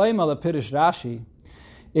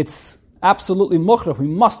absolutely mukhrach. We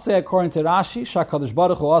must say, according to Rashi, Shakadosh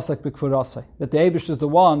Baruch Hu asak b'kfurasei, that the Eibush is the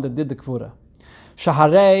one that did the kvura.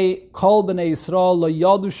 Shaharei kol b'nei Yisrael lo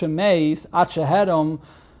yadu shemeis at sheherom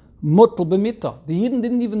mutl b'mita. The Yidden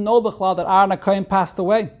didn't even know b'chlal that Aaron HaKohen passed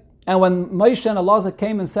away. And when Moshe and Elazar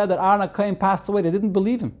came and said that Aaron HaKohen passed away, they didn't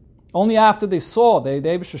believe him. Only after they saw, the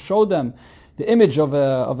Eibush showed them the image of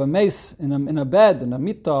a mace in a bed, in a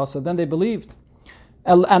mitzvah, so then they believed.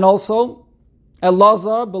 And also,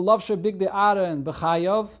 Elazar, beloved big de Aaron,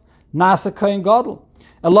 b'chayav, nasa kohen gadol.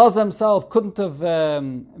 Elazar himself couldn't have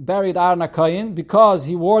buried Aaron HaKohen because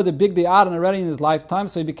he wore the big de Aaron already in his lifetime,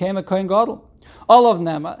 so he became a kohen gadol. All of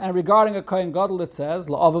them, and regarding a Kohen Gadol, it says,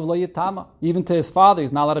 La'aviv lo yitama. Even to his father,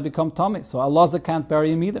 he's not allowed to become tummy. So Allah can't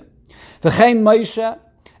bury him either. V'chein Moshe,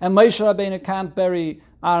 and Moshe Rabbeinu can't bury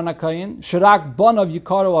Aaron HaKohen. Shirak Bonav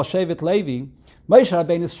Yikaru al Shevet Levi. Moshe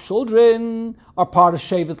Rabbeinu's children are part of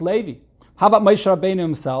Shevet Levi. How about Moshe Rabbeinu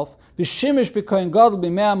himself? V'shimish b'Kohen Gadol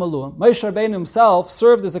b'mea maluim. Moshe Rabbeinu himself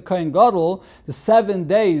served as a Kohen Gadol the 7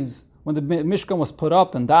 days when the Mishkan was put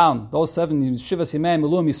up and down. Those 7 Shivas Yimei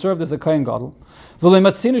Maluim, he served as a Kohen Gadol.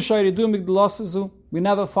 We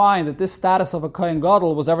never find that this status of a Kohen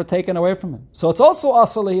Gadol was ever taken away from him. So it's also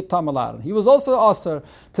Asar lehitam al Aaron. He was also Asar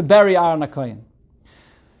to bury Aaron HaKohen.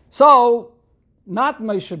 So, not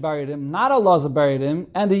Moshe buried him, not Allah buried him,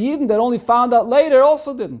 and the Yidden that only found out later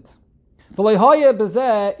also didn't. But yet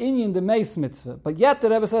the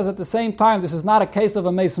Rebbe says at the same time, this is not a case of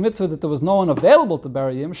a meis mitzvah that there was no one available to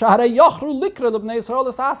bury him. They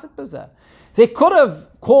could have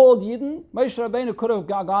called Yidden. Moshe Rabbeinu could have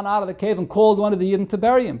gone out of the cave and called one of the Yidden to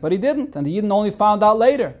bury him, but he didn't, and the Yidden only found out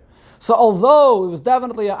later. So although it was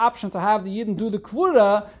definitely an option to have the Yidden do the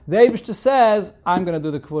kvura, the Eibishter says, I'm going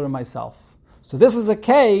to do the kvura myself. So this is a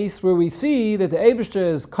case where we see that the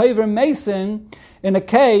Eibishter is kover mason in a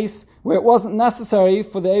case where it wasn't necessary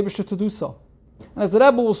for the Eibishter to do so. And as the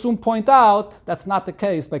Rebbe will soon point out, that's not the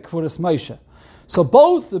case by Kvuras Moshe. So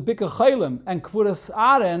both the Bikkur Cholim and Kvuras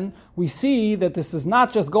Aaron, we see that this is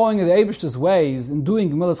not just going in the Eibishter's ways and doing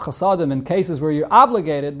Gemilas Chasadim in cases where you're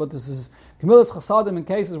obligated, but this is Gemilas Chasadim in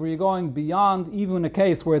cases where you're going beyond, even in a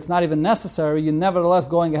case where it's not even necessary, you're nevertheless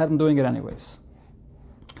going ahead and doing it anyways.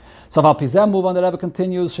 So Val Pizem move on, the Rebbe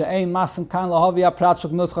continues, She'ein Masim Kan Lahavi Aprat Shel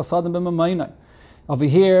Gemilas Chasadim B'Mamaynai. Over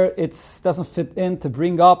here, it doesn't fit in to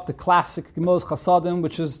bring up the classic Gemilas Chasadim,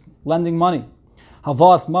 which is lending money.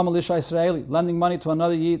 Havas Mamalisha Israeli, lending money to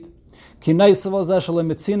another Yid. We don't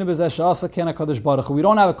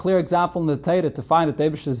have a clear example in the Torah to find that the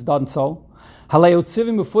Eibishter has done so.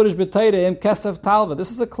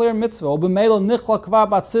 This is a clear mitzvah.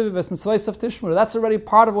 That's already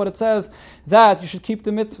part of what it says, that you should keep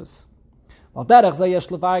the mitzvahs. It's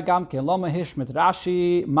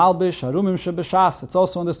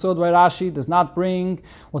also understood why Rashi does not bring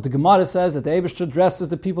what the Gemara says, that the Eibishter dresses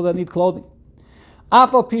the people that need clothing. There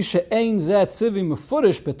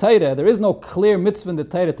is no clear mitzvah in the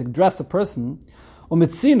Torah to dress a person. And we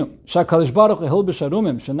see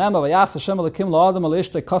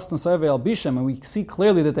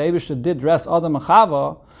clearly that the Eibishter did dress Adam and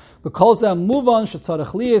Chava, because it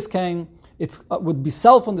would be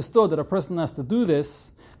self-understood that a person has to do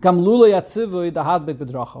this, without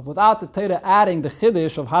the Torah adding the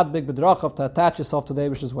chiddush of hadbik b'drachav to attach yourself to the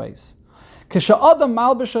Eibishter's ways.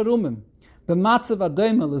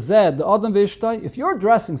 If you're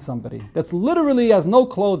dressing somebody that's literally has no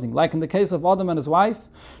clothing, like in the case of Adam and his wife,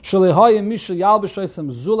 there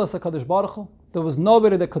was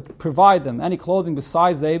nobody that could provide them any clothing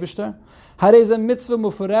besides the Eibishter.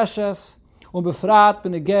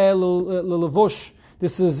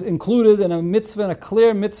 This is included in a mitzvah, in a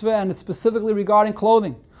clear mitzvah, and it's specifically regarding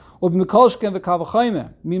clothing. Regarding taking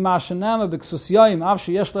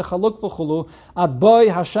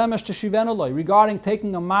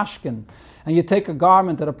a mashkin, and you take a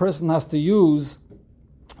garment that a person has to use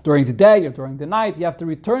during the day or during the night, you have to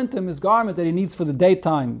return to him his garment that he needs for the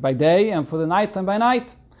daytime by day and for the nighttime by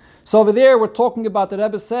night. So over there we're talking about, the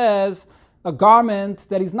Rebbe says, a garment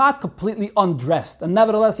that he's not completely undressed, and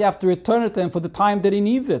nevertheless you have to return it to him for the time that he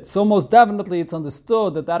needs it. So most definitely it's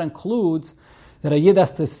understood that that includes that a Yid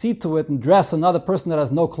has to see to it and dress another person that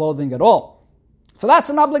has no clothing at all. So that's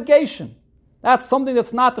an obligation. That's something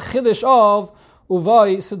that's not the chiddush of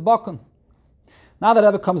Uvay Sidbakon. Now that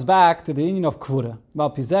Rebbe comes back to the union of Kvura.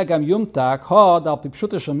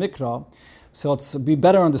 So it's be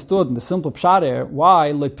better understood in the simple pshat here,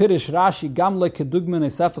 why Leipirish Rashi Gam Lekedugmen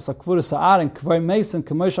Esefas Akvura Sa'ar and Kvay Mason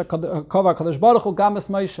Kemosha Kova Kadosh Baruch Hu Gamas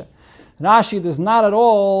Moshe. Rashi does not at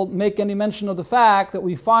all make any mention of the fact that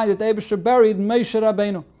we find that the Eibishter buried Moshe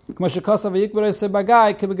Rabbeinu. K'moshe Kosav Yikbarei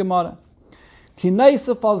Sebagai Kibegemara. Ki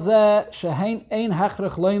Neisuf Al Zeh Shehein Ein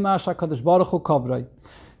Hechrech Loima Shakadosh Baruch Hu Kavrei.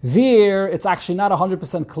 There, it's actually not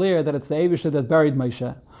 100% clear that it's the Eibishter that buried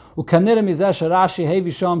Moshe. Ukanirem Izeh Rashi Hevi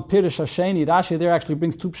Shom Pirish Hasheni. Rashi there actually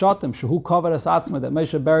brings two pshatim. Shehu Kavar Es Atzma, that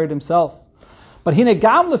Moshe buried himself. But Hine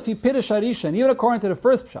Gam Lefi Pirish Harisha, even according to the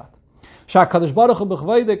first pshat, Shakadosh Baruch Hu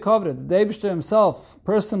B'chvayde Kavred, the Eibishter himself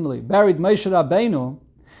personally buried Moshe Rabbeinu.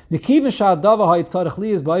 Nikivin Sha'adava Ha'itzarech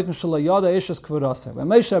Li is Ba'ifin Shalayada Ishes Kvurase. When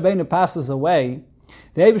Moshe Rabbeinu passes away,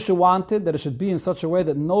 the Eibishter wanted that it should be in such a way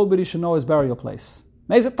that nobody should know his burial place.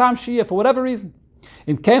 Mezit Tam Shia, for whatever reason.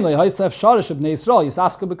 In Kaimlei Haisef Sharish Ibn Yisrael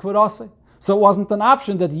Yisaska B'Kvurase. So it wasn't an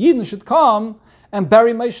option that Yidden should come and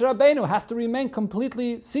bury Moshe Rabbeinu. It has to remain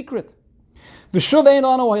completely secret. So the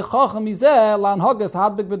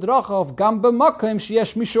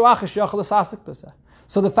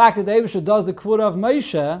fact that the Eibusher does the Kvura of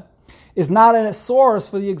Moshe is not a source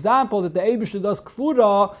for the example that the Eibusher does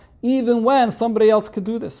Kvura even when somebody else could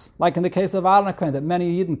do this. Like in the case of Aaron HaKohen, that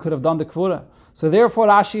many Yidden could have done the Kvura. So therefore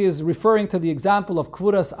Rashi is referring to the example of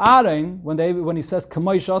Kvuras Aaron when he says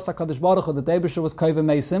K'moish Asa Kadosh Baruch Hu, that the Eibusher was Koivim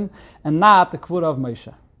Mesim and not the Kvura of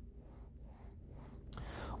Moshe.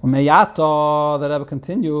 Umeyato, the Rebbe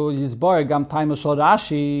continues, Yizbar Gam Taimel Shal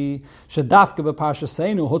Rashi Shedafke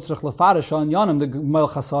B'Parshaseinu Hutzrich Lefarish on Yonim the Gmel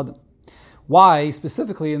Chasadim. Why,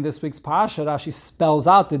 specifically in this week's Parsha, Rashi spells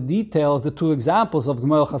out the details, the two examples of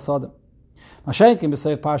Gmel Chasadim. Mashenkim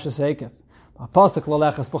B'Seif Parsha Seikev. Apostle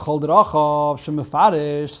Laleches B'Chol D'Rochav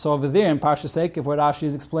Shemefarish. So over there in Parsha Seikev where Rashi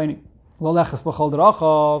is explaining Laleches B'Chol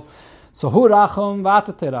D'Rochav. So hu racham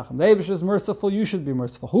v'ata teracham. The Eibush is merciful, you should be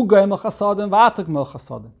merciful. Hu g'mel chasadim v'ata g'mel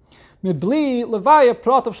chasadim. Mibli levaya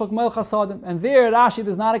protav shel g'mel chasadim. And there Rashi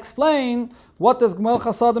does not explain what does g'mel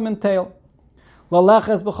chasadim entail.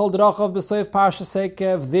 Laleches b'chol drachav b'soif parsha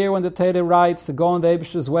sekev. There when the Torah writes to go in the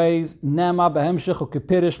Eibush's ways, nema b'hemshich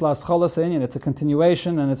u'kipirish la'ascholas inyan. It's a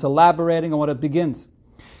continuation and it's elaborating on what it begins.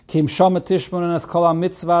 Kim shama tishmon as kol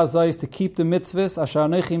mitzvah zois, to keep the mitzvahs asher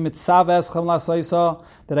anochi mitzaveh eschem lasoisa,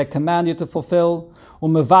 that I command you to fulfill.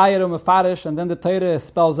 Umevayer umefarish, and then the Torah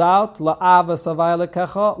spells out la'avas avay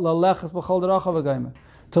lekecha laleches b'chol derachav v'goymer,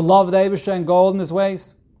 to love the Eibusher and go in his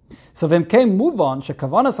ways. So v'im came move on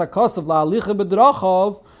shekavanas hakosav la'alicha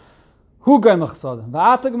b'derachav hu goymer chasadim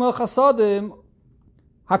v'ata g'mel chasadim.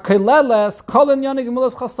 This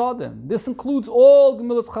includes all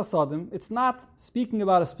Gemilas Chasadim. It's not speaking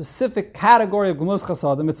about a specific category of Gemilas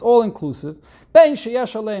Chasadim. It's all inclusive. It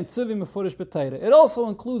also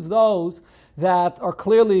includes those that are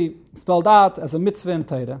clearly spelled out as a mitzvah in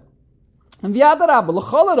Torah. And this,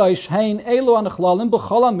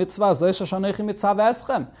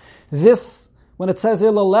 when it says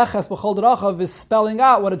is spelling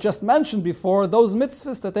out what it just mentioned before, those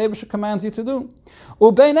mitzvahs that the Eibusher commands you to do.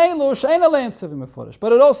 But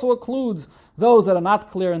it also includes those that are not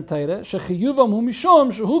clear in Torah, that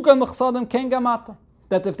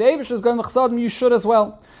if the Eibusher is going mechsadim, you should as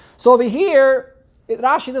well. So over here,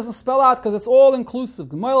 Rashi doesn't spell out because it's all inclusive.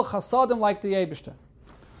 G'moil chasadim like the Eibusher.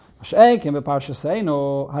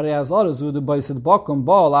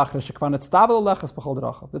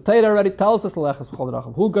 The Torah already tells us leches b'chol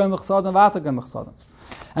derachav. Hu goyim v'chsadim v'ata goyim v'chsadim.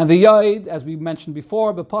 And the Yod, as we mentioned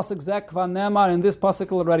before, b'pasuk zek v'nemar, in this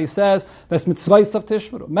pasuk already says ves mitzvahs of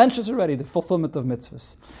tishmeru, mentions already the fulfillment of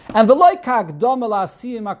mitzvahs. And the loikag dom el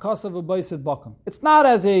asiyim akasav v'boisid bakum. It's not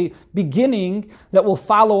as a beginning that will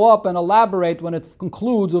follow up and elaborate when it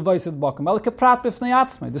concludes v'boisid bakum. El keprat b'fnei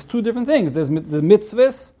atzmai. There's two different things. There's the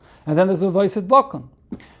mitzvahs, and then there's a v'boisid bakum.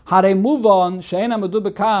 Hare move on, she'ena medu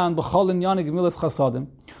bekan b'chol inyanig gemilas chasadim.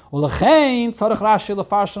 So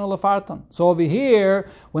over here,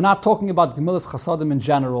 we're not talking about Gemilas Chasadim in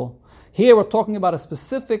general. Here we're talking about a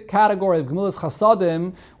specific category of Gemilas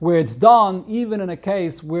Chasadim where it's done even in a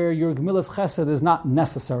case where your Gemilas Chesed is not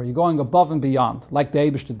necessary. You're going above and beyond, like the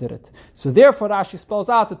Eibusher did it. So therefore Rashi spells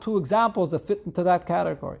out the two examples that fit into that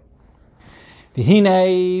category.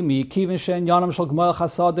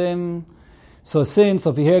 So since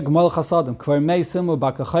over here Gmel Chasadim, Kvar Mesim or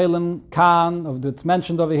Bakachelim Kan, it's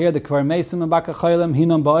mentioned over here the Kvar Mesim and Bakachelim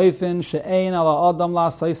Hinam Ba'ifin She'ein Ala Adam La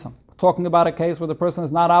Saisam. Talking about a case where the person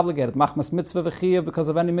is not obligated, Machmas Mitzvah V'chiyav, because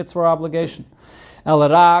of any mitzvah or obligation. El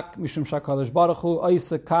Rak Mishum Shakadosh Baruch Hu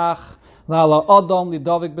Oise Kach La'ala Adam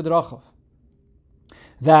Lidavik B'drachav.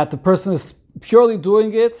 That the person is purely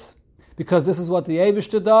doing it because this is what the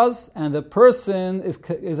Eibusher does, and the person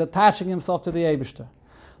is attaching himself to the Eibusher.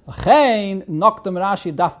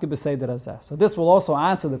 So this will also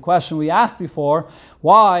answer the question we asked before: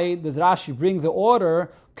 why does Rashi bring the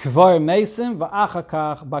order kvar meisim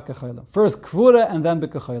va'achakach bakachelim? First kvura and then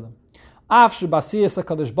bakachelim. Af shebasiyas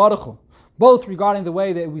hakadosh baruch hu. Both regarding the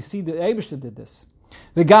way that we see the Eibusher did this.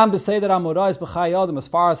 V'gam b'seder amorais b'chai adam, as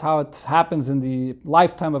far as how it happens in the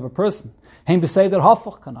lifetime of a person. Hein b'seder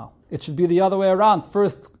hafach kanal. It should be the other way around.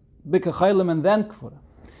 First bakachelim and then kvura.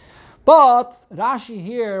 But Rashi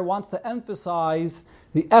here wants to emphasize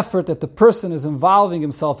the effort that the person is involving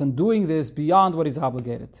himself in doing this beyond what he's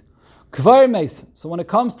obligated. Kvar mesim. So when it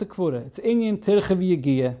comes to kvura, it's inyan tirche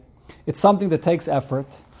v'yegiyah. It's something that takes effort.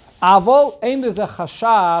 Avol ein lezeh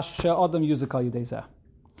chashash she'adam yuzik al yedei zeh.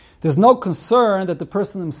 There's no concern that the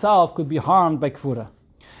person himself could be harmed by kvura.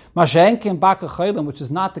 Masha'enken bakachelim, which is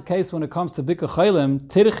not the case when it comes to bikachelim,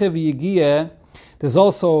 tirche v'yegiyah, There's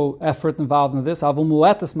also effort involved in this. Avul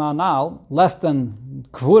mu'etes ma'anal, less than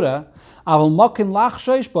kvura. Avul mokin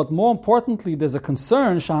lachshesh, but more importantly, there's a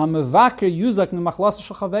concern shahamevakir yuzak nemachlas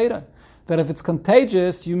shachavera, that if it's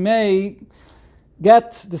contagious, you may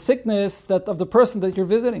get the sickness of the person that you're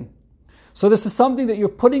visiting. So this is something that you're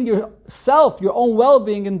putting yourself, your own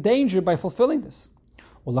well-being, in danger by fulfilling this.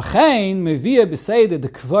 So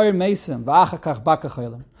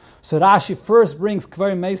Rashi first brings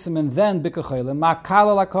kvar mesim and then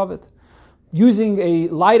bikachelim, using a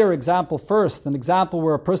lighter example first, an example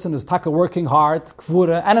where a person is working hard,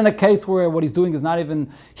 kvura, and in a case where what he's doing is not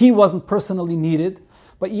even, he wasn't personally needed,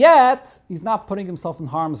 but yet he's not putting himself in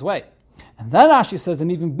harm's way. And then Rashi says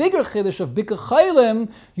an even bigger chiddush of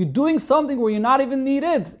bikachelim, you're doing something where you're not even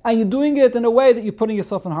needed, and you're doing it in a way that you're putting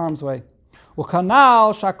yourself in harm's way. The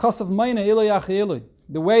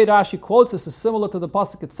way Rashi quotes this is similar to the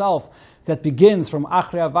pasuk itself that begins from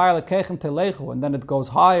Achrei Avar Lekechem Telechu, and then it goes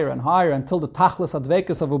higher and higher until the Tachlis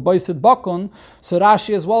dveikus of Ubaisid Bakun. So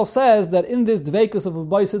Rashi as well says that in this dveikus of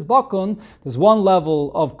Ubaisid Bakun, there's one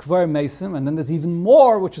level of Kvar Mesim, and then there's even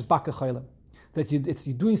more, which is Bakachelim. That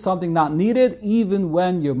you're doing something not needed, even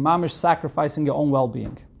when you're mamish sacrificing your own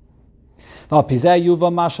well-being.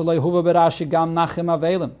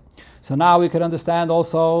 So now we can understand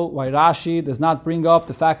also why Rashi does not bring up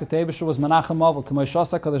the fact that the Eibusher was Menachem Avol,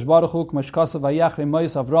 K'moishasa Kadosh Baruch Hu, K'moishkasa Vayach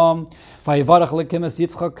Remois Avram, Vayivarach Lekimis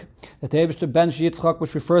Yitzchak, that the Eibusher bench Yitzchak,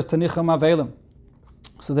 which refers to Nichem Avelim.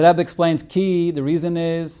 So the Rebbe explains key, the reason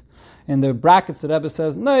is, in the brackets the Rebbe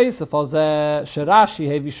says, Sherashi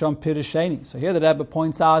Hevisham Pirisheni. So here the Rebbe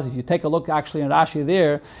points out, if you take a look actually in Rashi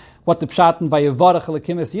there, what the pshat in Vayevarach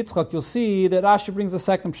Lekimis Yitzchak, you'll see that Rashi brings a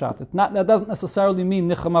second pshat. That doesn't necessarily mean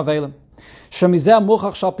Nichem Avelim. Shemizeh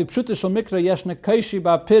Muchach Shal Pipshute Shal Mikra Yeshne Keishi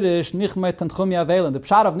Ba'Pirish Nichmei Tanchumi Avelim. The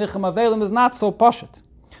pshat of Nichem Avelim is not so pashut.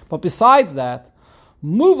 But besides that,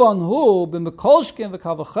 move on hu b'mekolshkin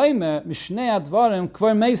v'kavachayme mishnei advarim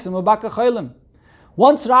kvar mesim u'bakachelim.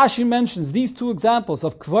 Once Rashi mentions these two examples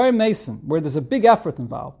of kvar mesim, where there's a big effort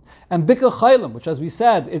involved, and bikachelim, which, as we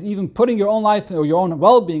said, even putting your own life or your own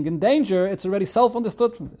well-being in danger, it's already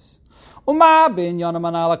self-understood from this. If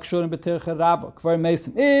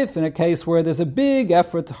in a case where there's a big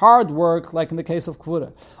effort, hard work, like in the case of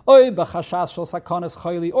kvura, or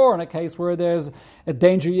in a case where there's a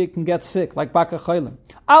danger you can get sick, like bakachelim,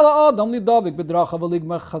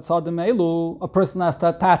 a person has to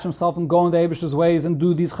attach himself and go in the Eibusher's ways and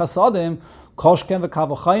do these chasadim.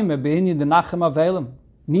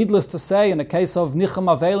 Needless to say, in the case of Nichem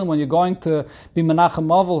Avelim, when you're going to be Menachem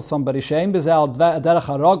Avol somebody, Shein Bezel Derech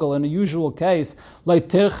HaRogel, in a usual case, Leit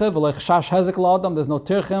Tirche, V'lech Shash Hezek L'Adam, there's no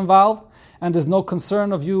Tirche involved, and there's no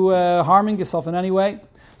concern of you harming yourself in any way.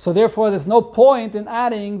 So therefore, there's no point in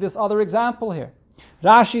adding this other example here.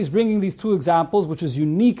 Rashi is bringing these two examples, which is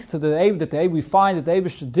unique to the Eib, that we find that the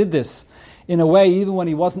Eibusher did this in a way even when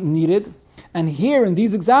he wasn't needed. And here, in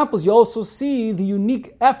these examples, you also see the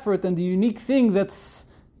unique effort and the unique thing that's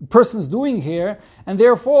person's doing here, and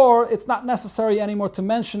therefore it's not necessary anymore to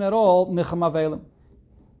mention at all Nichem Avelim.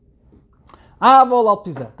 Avol al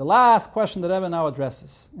pizet. The last question that Rebbe now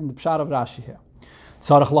addresses in the pshat of Rashi here.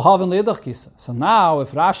 So now,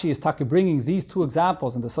 if Rashi is bringing these two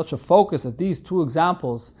examples, and there's such a focus that these two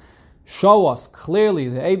examples show us clearly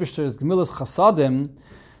the Eibusher's Gemilas Chasadim,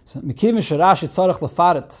 so Rashi tzarech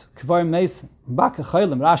lefaret kvar mesim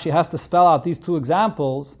bakachelim. Rashi has to spell out these two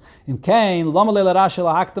examples. In Cain, lamalei Rashi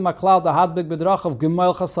lahaktem aklal dahadbek bedrachav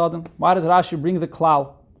gemel chasadim. Why does Rashi bring the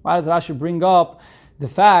klal? Why does Rashi bring up the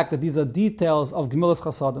fact that these are details of gemilas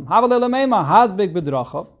chasadim? Havalei lemeima hadbek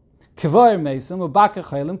bedrachav kvar mesim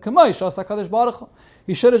ubakachelim k'moish asa Kadosh Baruch Hu.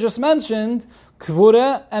 He should have just mentioned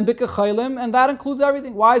kvura and bikachelim, and that includes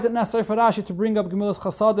everything. Why is it necessary for Rashi to bring up Gemilas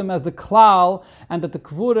Chasadim as the klal, and that the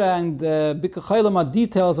kvura and the bikachelim are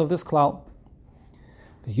details of this klal?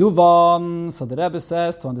 The Yuvan, so the Rebbe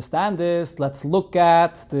says, to understand this, let's look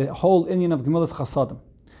at the whole inyan of Gemilas Chasadim.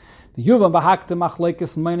 The Yuvan bahakte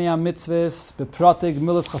machlekes meinei mitzvahs beprate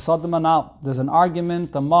Gemilas Chasadim anal. There's an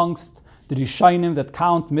argument amongst the Rishonim that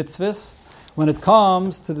count mitzvahs when it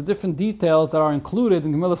comes to the different details that are included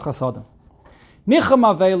in Gemilas Chasadim. Nichem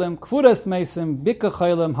Avelim, Kfuras Mesim,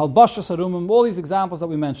 Bikachelim, Halbashas Harumim, all these examples that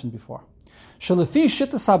we mentioned before. Shalefi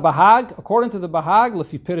Shittas HaBahag, according to the Bahag,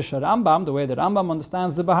 Lefi Pirish HaRambam, the way that Rambam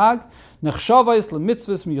understands the Bahag, Nechshavais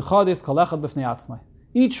LeMitzvahs Miyuchadis Kolechad B'fnei Atzmai.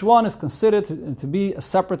 Each one is considered to be a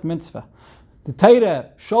separate mitzvah. The Torah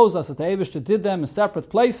shows us that the Eibusher did them in separate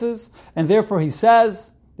places, and therefore he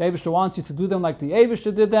says, the Eibusher wants you to do them like the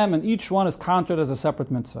Eibusher did them, and each one is counted as a separate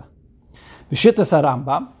mitzvah. B'shittas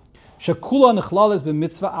HaRambam, Shekula nechlales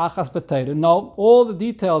b'mitzvah achas b'teira. No, all the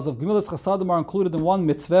details of Gemilas Chasadim are included in one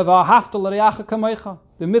mitzvah. V'ahavta l'reacha kamecha.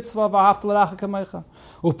 The mitzvah v'ahavta l'reacha kamecha.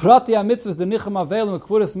 Uprati ha-mitzvahs d'nichem avelim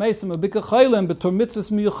v'kvuris meisim v'bika chaylim b'tor mitzvahs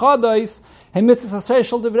miyuchadais he mitzvahs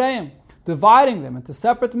ha-sheshel devreim. Dividing them into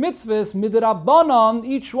separate mitzvahs, midrabanan,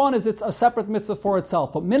 each one is a separate mitzvah for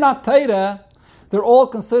itself. But minat Torah, they're all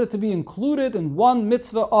considered to be included in one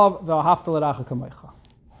mitzvah of v'ahavta l'reacha kamecha.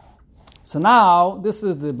 So now, this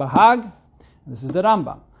is the Bahag, and this is the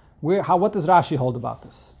Rambam. What does Rashi hold about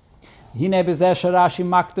this? Hine bezeh Rashi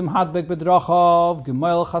makdim hadbek bedrachav,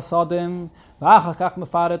 gemoil chasadim, v'achar kach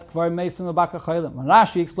mefaret kvar meisim v'baka chaylim. When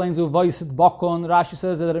Rashi explains uvoisit bokon, Rashi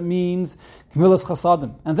says that it means gemilas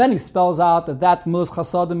chasadim. And then he spells out that gemilas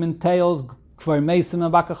chasadim entails kvar meisim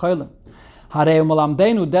v'baka chaylim. Harei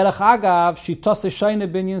umalamdeinu derech agav, shitos eshaine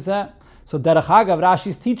binyan zeh. So Derech Agav, Rashi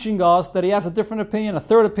is teaching us that he has a different opinion, a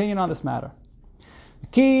third opinion on this matter. The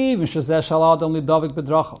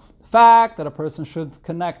fact that a person should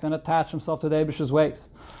connect and attach himself to the Eibish's ways.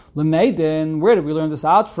 L'meidin, where did we learn this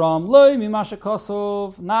out from?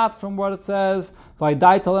 Not from what it says.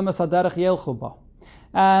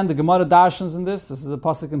 And the Gemara darshans in this is a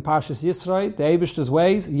pasuk in Parshas Yisroi, the Eibish's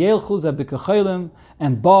ways, Yelchu ze b'kachelim,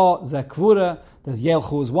 and Ba ze kvura. That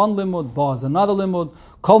Yelchu is one limud, Ba is another limud.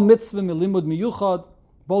 Kol mitzvah milimud miyuchad.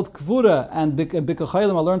 Both kvura and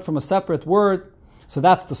b'kachelim are learned from a separate word. So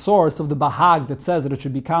that's the source of the Bahag that says that it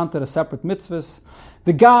should be counted as separate mitzvahs.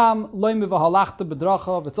 V'gam loimi v'halachta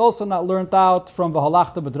b'drachav. It's also not learned out from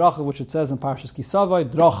v'halachta b'drachav, which it says in Parshas Kisavai,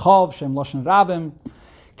 drachav shem loshen rabim.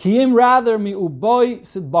 Kiyim rather mi uboy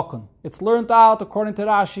sidbokon. It's learned out according to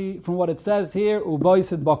Rashi from what it says here, uboy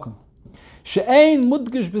sidbokon. She'ein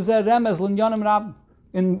mudgish b'zeh remez l'nyanim rab.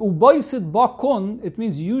 In uboy sidbokon, it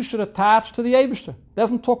means you should attach to the Eibishter. It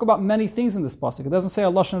doesn't talk about many things in this pasuk. It doesn't say a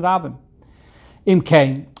loshen rabim. Im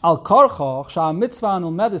kein al karchach sha mitzvah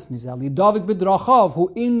anul medis mizel lidavik b'drachav hu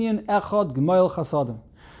inyan echad g'moil chasadim.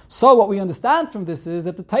 So what we understand from this is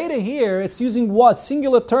that the Torah here, it's using what?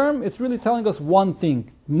 Singular term, it's really telling us one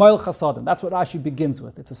thing. G'moil chasadim. That's what Rashi begins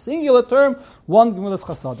with. It's a singular term, one g'moilas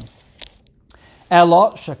chasadim.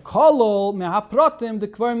 Ela shekolol mehapratim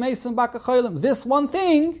dekvar meisim bakacholim. This one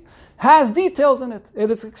thing has details in it. It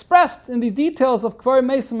is expressed in the details of kvar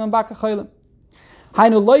meisim and bakacholim.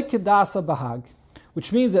 Hainu loy kedasa bahag.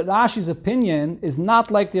 Which means that Rashi's opinion is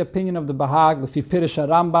not like the opinion of the Bahag, Lefi Pirish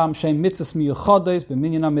HaRambam, Shem Mitzvahs Miyuchodes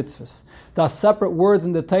B'Minyan HaMitzvahs. There are separate words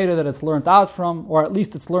in the Torah that it's learned out from, or at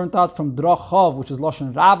least it's learned out from Drachav, which is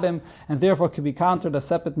Loshen Rabim, and therefore can be counted as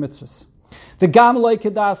separate mitzvahs. The Gam Loi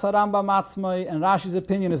Kedas HaRambam Atzmai, and Rashi's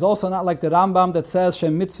opinion is also not like the Rambam that says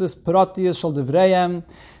Shem Mitzvahs Protiyas Shal Divreyem,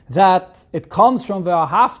 that it comes from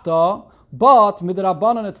Ve'ahafta, but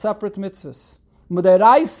Midrabanan it's separate mitzvahs. It comes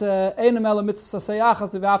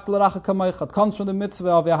from the mitzvah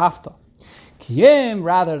of Yahafta. Kiyim,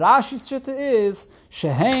 rather, Rashi's shitta is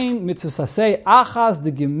shehein mitzvah sasei achas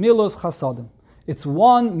de gemilos chasadim. It's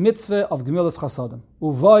one mitzvah of gemilos chasadim.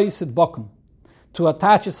 Uvoi sidbokum, to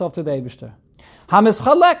attach yourself to the Eibishter.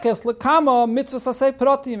 Hamischalekes lekama mitzvah sasei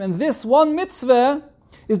pratim, and this one mitzvah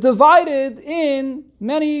is divided in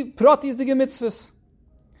many pratis de mitzvahs.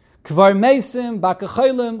 Kvar meisim,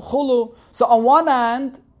 bakachelim, chulu. So on one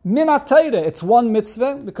hand, minat Torah, it's one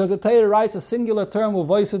mitzvah, because the Torah writes a singular term of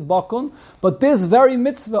voisid bakun, but this very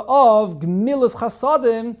mitzvah of gemilas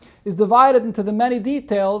chasadim is divided into the many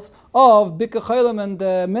details of bikachelim and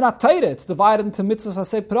minat Torah. It's divided into mitzvahs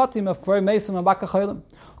hasei pratim of kvar meisim and bakachelim.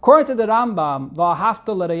 According to the Rambam,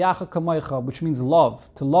 v'ahavta l'reyacha kamoicha, which means love,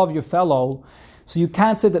 to love your fellow. So you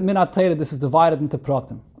can't say that minat Torah, this is divided into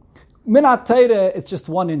pratim. Minat Torah, it's just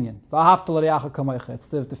one inyan. It's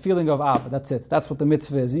the feeling of Av. That's it. That's what the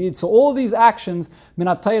mitzvah is. So all these actions,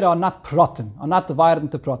 Minat Torah, are not pratim, are not divided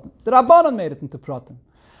into pratim. The Rabbanan made it into pratim.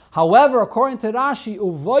 However, according to Rashi,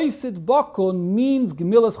 uvoisid bakun means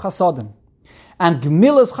gemilas chasadim. And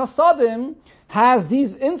gemilas chasadim has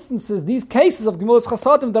these instances, these cases of gemilas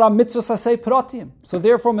chasadim that are mitzvahs hasei pratim. So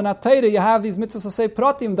therefore, Minat Torah, you have these mitzvahs hasei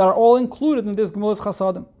pratim that are all included in this gemilas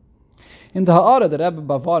chasadim. In the Ha'ara, the Rebbe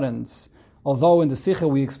Bavarans, although in the Sikha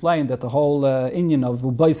we explained that the whole inyan of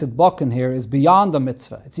Ubaisid Bakken here is beyond the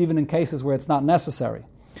mitzvah. It's even in cases where it's not necessary.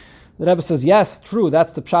 The Rebbe says, yes, true,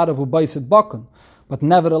 that's the pshat of Ubaisid Bakken. But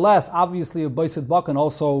nevertheless, obviously Ubaisid Bakken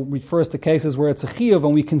also refers to cases where it's a chiyuv,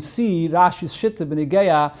 and we can see Rashi's shitta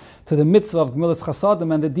b'negeya to the mitzvah of Gemilas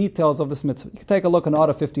Chasadim and the details of this mitzvah. You can take a look in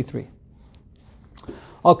Ha'ara 53.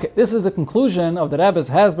 Okay, this is the conclusion of the Rebbe's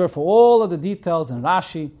Hezber for all of the details in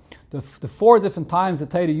Rashi. The four different times the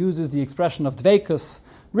Torah uses the expression of dveikus,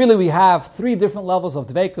 Really, we have three different levels of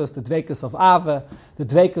dveikus: the dveikus of Ava, the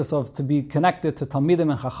dveikus of to be connected to Talmidim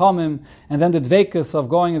and Chachamim, and then the dveikus of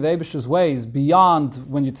going in the Eibishter's ways beyond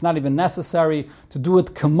when it's not even necessary to do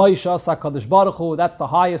it k'may she'asa Kadosh Baruch Hu. That's the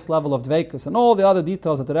highest level of dveikus, and all the other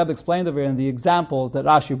details that the Rebbe explained over here and the examples that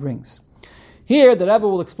Rashi brings. Here, the Rebbe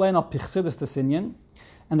will explain al Pichsidus Tesinyan,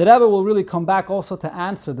 and the Rebbe will really come back also to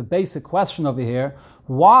answer the basic question over here: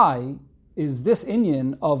 why is this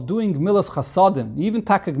inyan of doing Gmilas Chasadim, even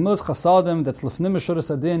Taka Gmilas Chasadim, that's Lefnim Meshuras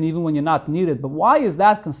Adin, even when you're not needed, but why is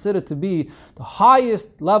that considered to be the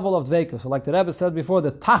highest level of dveikus? So like the Rebbe said before,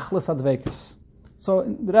 the Tachlis Adveikus. So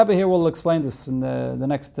the Rebbe here will explain this in the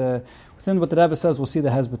next, within what the Rebbe says, we'll see the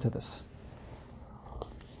hezbollah to this.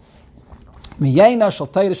 Miyayna shal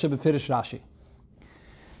Teire shebepirish Rashi.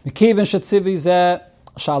 Mikiven shetzivi zeh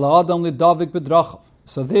shala adam lidavik bedrachav.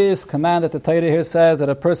 So this command that the Torah here says that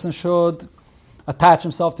a person should attach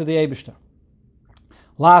himself to the Eibishter.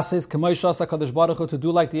 Last is K'may Shasa Kadosh Baruch Hu, to do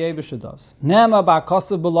like the Eibishter does. Nema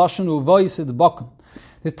ba'akasav b'lashon u'voisid bakum.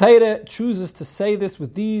 The Torah chooses to say this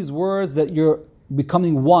with these words that you're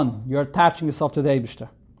becoming one. You're attaching yourself to the Eibishter.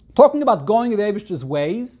 Talking about going in the Eibishter's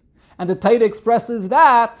ways, and the Torah expresses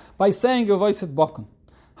that by saying u'voisid bakum.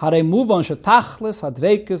 The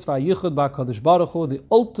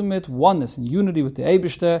ultimate oneness and unity with the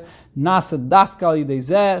Eibishter.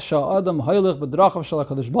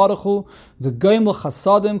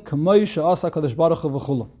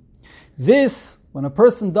 This, when a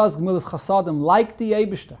person does Gemilas Chasadim like the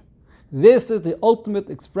Eibishter, this is the ultimate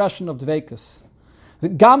expression of dveikus.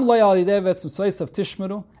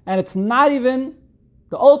 And it's not even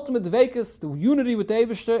the ultimate dveikus, the unity with the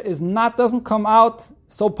Eibishter, doesn't come out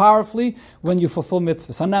so powerfully when you fulfill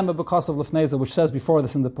mitzvahs. Anema because of Lefneza, which says before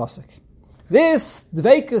this in the pasuk. This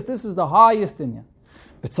dveikus, this is the highest inyan.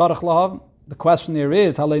 B'tzarech lahav, the question here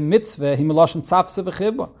is, halei mitzvah himiloshen tzavse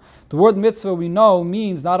v'chibah. The word mitzvah we know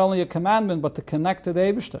means not only a commandment, but to connect to the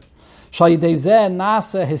Eibishter. Shal yidei zeh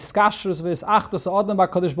nase hiskashrus v'hisachtus adam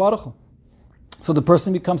b'kadosh baruch hu. So the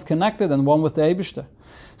person becomes connected and one with the Eibishter.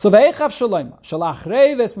 So ve'echav shaloima,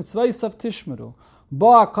 shalachrei ves mitzvaysav tishmeru,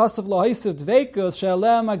 boa kasav lohaisav dveikus,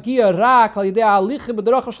 she'aleh magia rak al yidei alichi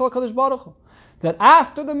b'drachav shal kadosh baruch hu. That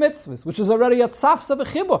after the mitzvahs, which is already at tzafsa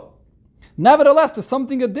v'chibah, nevertheless there's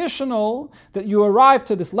something additional that you arrive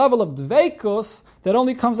to this level of dveikus that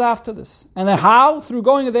only comes after this. And then how? Through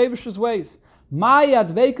going in the Eibishter's ways. What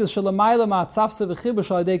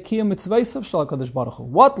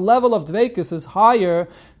level of dveikus is higher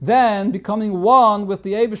than becoming one with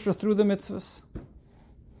the Eibishter through the mitzvahs?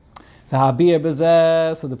 So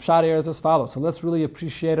the pshat here is as follows. So let's really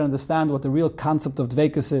appreciate and understand what the real concept of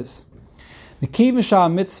dveikus is.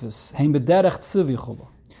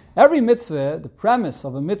 Every mitzvah, the premise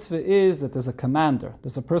of a mitzvah is that there's a commander.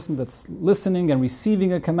 There's a person that's listening and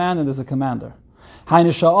receiving a command, and there's a commander. The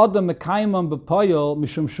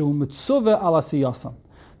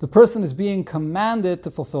person is being commanded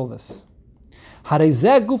to fulfill this.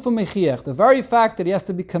 The very fact that he has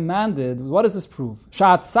to be commanded, what does this prove?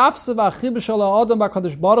 That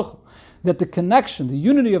the connection, the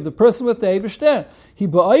unity of the person with the Eibishter,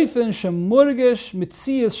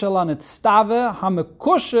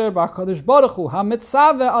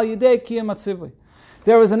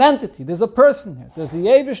 there is an entity, there's a person here. There's the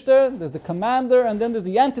Eibishter, there's the commander, and then there's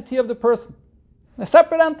the entity of the person. A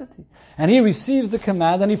separate entity. And he receives the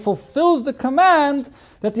command, and he fulfills the command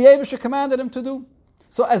that the Eibishter commanded him to do.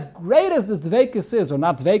 So as great as this dveikus is, or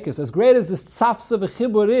not dveikus, as great as this tzafsa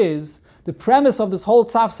v'chibur is, the premise of this whole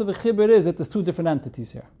tzafsa v'chibur is that there's two different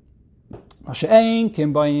entities here. Which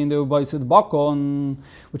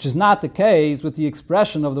is not the case with the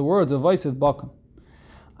expression of the words of Voisid Bakon.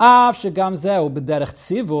 Although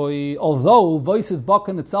Voisid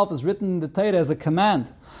Bakon itself is written in the Torah as a command,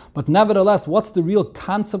 but nevertheless, what's the real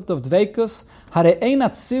concept of dveikus?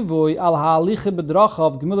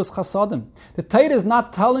 The Torah is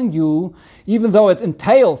not telling you, even though it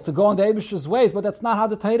entails to go in the Eibishter's ways, but that's not how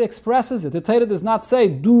the Torah expresses it. The Torah does not say,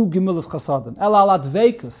 do gemilas chasadim, el ala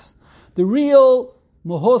dveikus. The real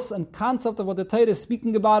muhus and concept of what the Torah is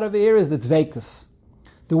speaking about over here is the dveikus.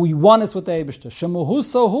 The oneness with the Eibishter.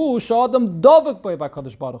 Shemuhusahu shadam dovek by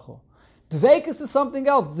Kadosh Baruch Hu. Dveikus is something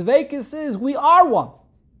else. Dveikus is we are one.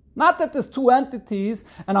 Not that there's two entities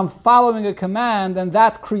and I'm following a command and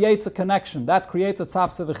that creates a connection. That creates a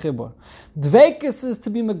tzavse v'chibur. Dveikus is to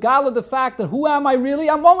be megala the fact that who am I really?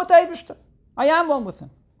 I'm one with the Eibishter. I am one with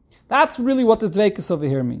him. That's really what this dveikus over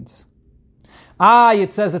here means.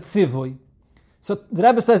 It says it's tzivui. So the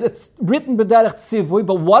Rebbe says it's written b'derech tzivui,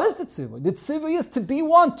 but what is the tzivui? The tzivui is to be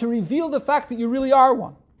one, to reveal the fact that you really are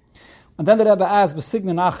one. And then the Rebbe adds,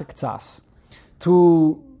 b'signa nachik tzas.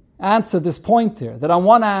 to answer this point here, that on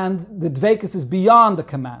one hand, the dveikus is beyond the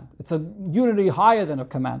command. It's a unity higher than a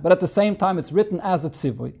command, but at the same time, it's written as a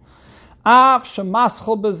tzivui.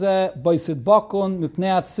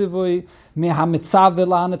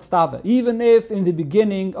 Even if in the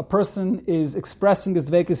beginning a person is expressing his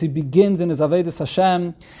dveikus, he begins in his Avedis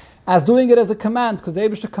Hashem as doing it as a command, because the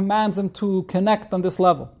Eibishter commands him to connect on this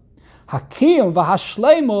level. But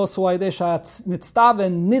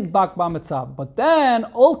then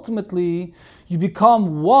ultimately you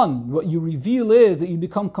become one. What you reveal is that you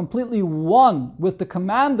become completely one with the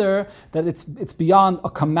commander, that it's beyond a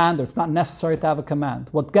commander. It's not necessary to have a command.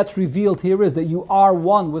 What gets revealed here is that you are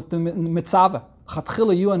one with the mitzvah.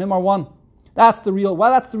 Chatchila, you and him are one. That's the real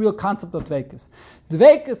concept of dveikus.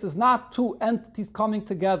 Dveikus is not two entities coming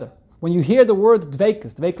together. When you hear the word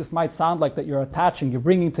dveikus might sound like that you're attaching, you're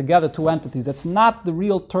bringing together two entities. That's not the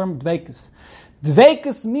real term dveikus.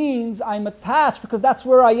 Dveikus means I'm attached because that's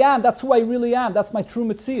where I am, that's who I really am, that's my true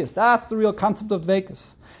mitzias. That's the real concept of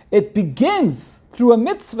dveikus. It begins through a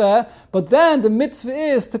mitzvah, but then the mitzvah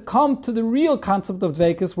is to come to the real concept of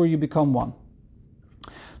dveikus where you become one.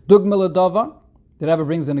 Dugma l'davar. The Rebbe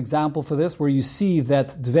brings an example for this, where you see that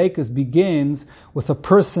dveikus begins with a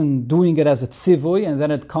person doing it as a tzivui, and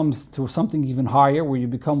then it comes to something even higher, where you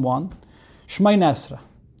become one. Shmei Nesra.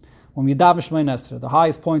 When we daven Shmei Nesra, the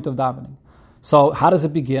highest point of davening. So how does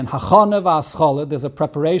it begin? Hachana v'aschala. There's a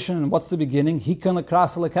preparation, and what's the beginning? Hikan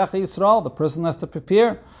l'kras l'kecha Yisrael. The person has to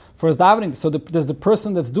prepare for his davening. So there's the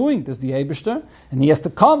person that's doing, there's the Eibishter, and he has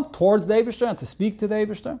to come towards the Eibishter and to speak to the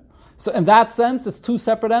Eibishter. So in that sense, it's two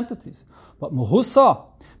separate entities. But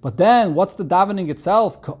then what's the davening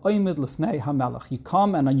itself? You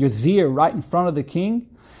come and you're there right in front of the king.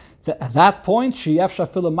 At that point,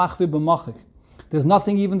 there's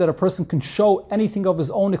nothing even that a person can show anything of his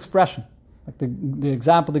own expression. Like the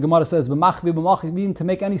example the Gemara says, meaning to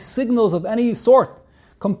make any signals of any sort.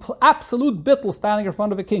 Absolute bittul standing in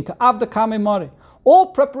front of a king. All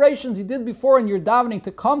preparations you did before in your davening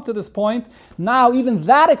to come to this point, now even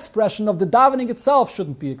that expression of the davening itself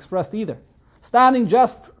shouldn't be expressed either. Standing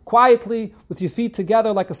just quietly with your feet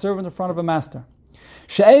together like a servant in front of a master.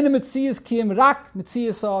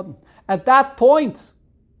 At that point,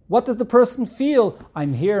 what does the person feel?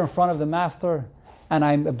 I'm here in front of the master and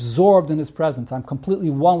I'm absorbed in his presence. I'm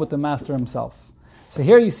completely one with the master himself. So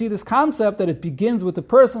here you see this concept that it begins with the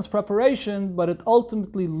person's preparation, but it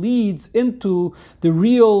ultimately leads into the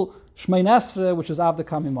real Shmei Nesra, which is Avda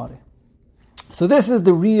Kamimari. So this is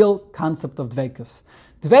the real concept of dveikus.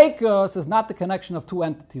 Dveikus is not the connection of two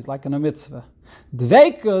entities like in a mitzvah.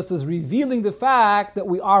 Dveikus is revealing the fact that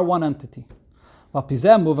we are one entity. So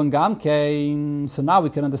now we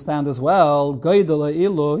can understand as well,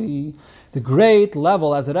 the great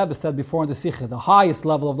level, as the Rebbe said before in the Sikha, the highest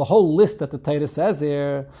level of the whole list that the Torah says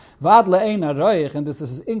there, and this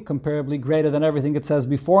is incomparably greater than everything it says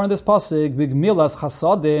before in this pasuk, b'gmilas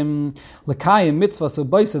chasadim, l'kayim mitzvahs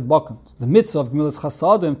u'baisid bakon. The mitzvah of gmilas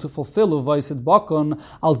chasadim to fulfill u'baisid bakon,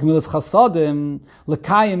 al gmilas chasadim,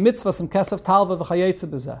 l'kayim mitzvahs kesef talva v'chayetze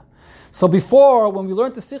b'zeh. So before, when we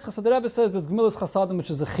learned the Sichos, so the Rebbe says there's Gemilas Chasadim, which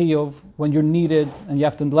is a chiyuv, when you're needed and you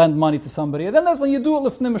have to lend money to somebody. And then there's when you do it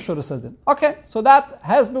lifnim meshura sadin. Okay, so that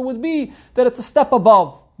hesber would be that it's a step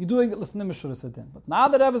above. You're doing it lifnim meshura sadin. But now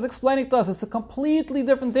the Rebbe is explaining to us, it's a completely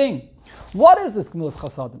different thing. What is this Gemilas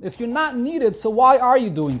Chasadim? If you're not needed, so why are you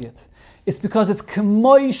doing it? It's because it's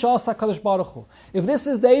K'moi Shas HaKadosh Baruch Hu. If this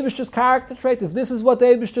is the Eibishter's character trait, if this is what the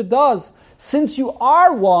Eibishter does, since you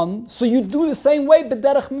are one, so you do the same way,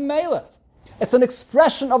 b'derech mimela. It's an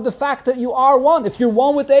expression of the fact that you are one. If you're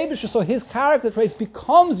one with the Eibishter, so his character traits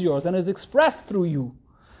becomes yours and is expressed through you.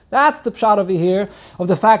 That's the pshat over here of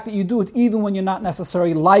the fact that you do it even when you're not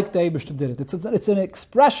necessarily like the Eibishter did it. It's an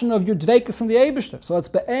expression of your dveikus in the Eibishter. So it's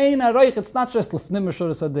be'ein aroich. It's not just l'fnim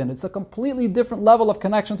meshura sadin. It's a completely different level of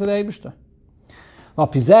connection to the Eibishter.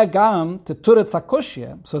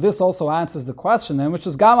 So this also answers the question, which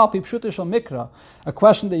is gam al pi pshutish al mikra, a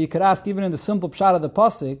question that you could ask even in the simple pshat of the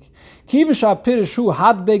pasuk. Kivin sha pirishu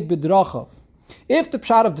hadbeg b'drachav. If the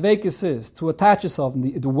pshat of dveikus is to attach yourself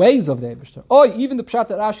in the ways of the Eibishter, or even the pshat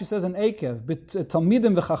that Rashi says in Ekev,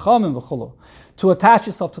 talmidim v'chachamim v'chulu, to attach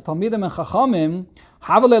yourself to talmidim and chachamim,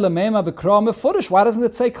 why doesn't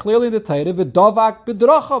it say clearly in the Torah, v'dovak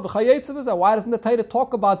b'drachav v'chayetze v'zeh? Why doesn't the Torah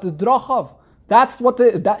talk about the drachav?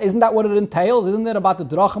 Isn't that what it entails? Isn't it about the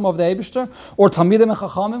drachim of the Eibishter? Or talmidim and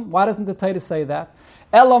chachamim? Why doesn't the Torah say that?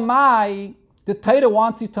 Elamai, the Torah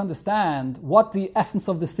wants you to understand what the essence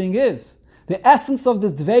of this thing is. The essence of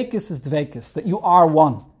this dveikus is dveikus, that you are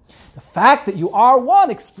one. The fact that you are one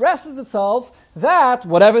expresses itself that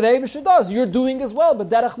whatever the Eibishter does, you're doing as well, but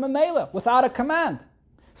derech memela, without a command.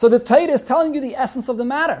 So the Torah is telling you the essence of the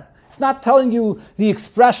matter. It's not telling you the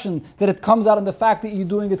expression that it comes out in the fact that you're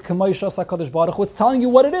doing it k'may shas HaKadosh Baruch Hu. It's telling you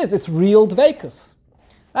what it is. It's real dveikus.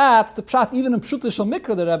 That's the pshat, even in Pshut Shel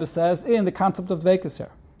Mikra, the Rebbe says, in the concept of dveikus here.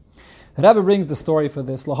 The Rebbe brings the story for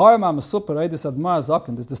this. Lahar ma mesupar eidus admar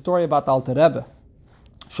zaken. This is the story about the Alter Rebbe.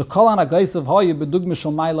 Shekol an agaisav hayu bedugma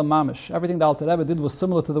shel mayla mamish. Everything the Alter Rebbe did was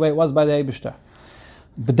similar to the way it was by the Eibishter.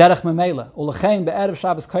 B'derech memela. Ulechein be'erev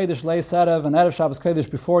Shabbos Kodesh leis erev, and erev Shabbos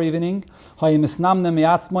Kodesh before evening, hayu misnamne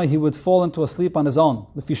miatzmai, he would fall into a sleep on his own.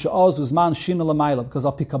 Lefi she'oz uzman shina l'mayla, because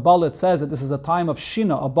al pi Kabbalah it says that this is a time of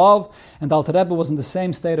shina, above, and the Alter Rebbe was in the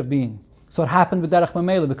same state of being. So it happened b'derech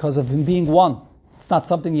memela because of him being one. It's not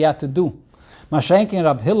something he had to do. Mashenkin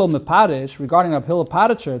Rab Hillel meparish, regarding Rab Hillel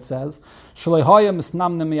Parisher, it says, Shalei haya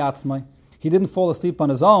misnamne miatzmai. He didn't fall asleep on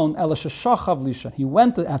his own. Ela sheshachav lisha. He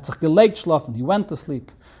went to schlafen. He went to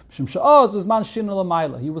sleep. He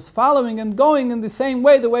was following and going in the same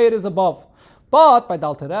way, the way it is above. But by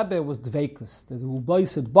Alter Rebbe it was dveikus, the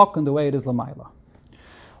ubaysid bakken the way it is lamayla.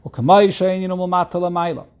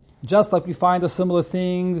 Just like we find a similar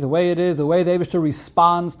thing, the way it is, the way the Eibishter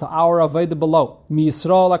responds to our avodah below. Mi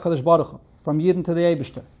Yisrael HaKadosh Baruch Hu, from Yidden to the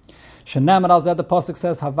Eibishter. Shenemar al zeh, the pasuk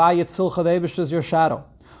says, Havayet tzilcha, the Eibishter is your shadow.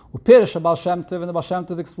 Upirish Baal Shem Tov, and the Baal Shem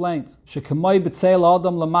Tov explains, Shekemoi b'tzeil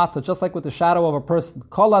adam lamata, just like with the shadow of a person.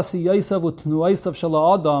 Kol asiyasav utnuasav shel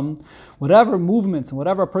adam, whatever movements and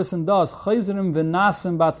whatever a person does, chayzerim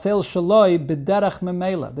v'nasim b'tzeil shaloi b'derech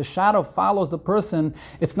memela. The shadow follows the person.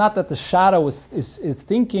 It's not that the shadow is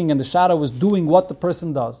thinking and the shadow is doing what the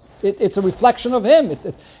person does. It's a reflection of him.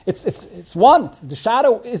 It's one. The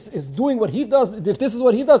shadow is doing what he does. If this is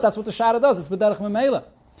what he does, that's what the shadow does. It's b'derech memela.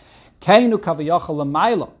 Kainu kaviyachal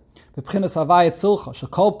l'mayla. All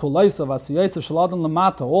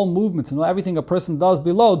movements and everything a person does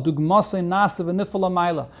below, this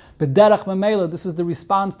is the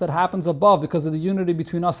response that happens above because of the unity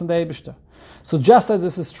between us and the Eibishter. So just as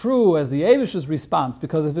this is true as the Eibishter's response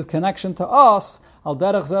because of his connection to us,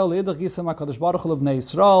 the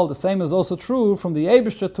same is also true from the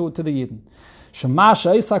Eibishter to the Yidden.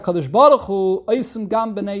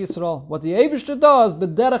 What the Eibishter does,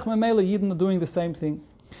 Yidden are doing the same thing.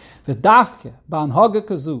 Because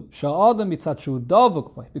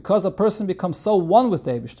a person becomes so one with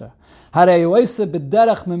the Eibishter,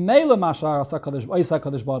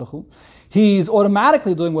 he's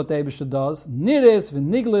automatically doing what the Eibishter does.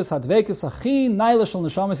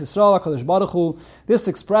 This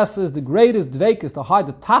expresses the greatest dveikus,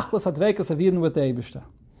 the tachlis hadveikus of Yidden with the Eibishter.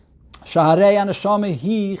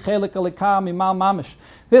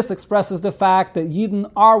 This expresses the fact that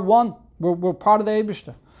Yidden are one. We're part of the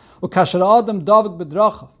Eibishter. When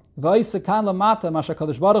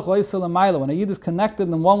a Yid is connected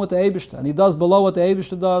and one with the Eibishter, and he does below what the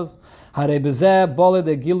Eibishter does,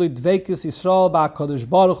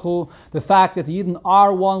 the fact that the Yidden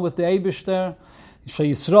are one with the Eibishter,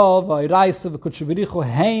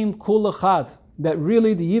 that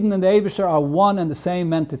really the Yidden and the Eibishter are one and the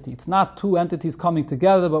same entity. It's not two entities coming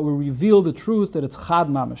together, but we reveal the truth that it's chad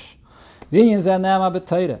mamish. And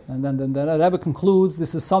then the Rebbe concludes,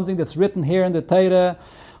 this is something that's written here in the Torah.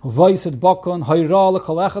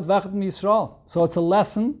 So it's a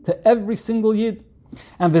lesson to every single Yid.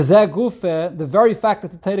 And the very fact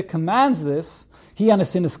that the Torah commands this,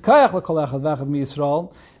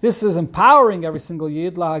 this is empowering every single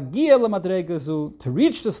Yid to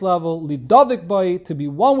reach this level, to be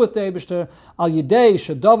one with the Eibishter,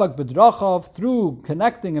 through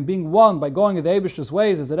connecting and being one by going in the Eibishter's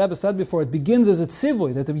ways. As the Rebbe said before, it begins as a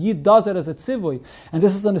tzivui, that the Yid does it as a tzivui. And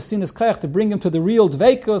this is an asinis kayach to bring him to the real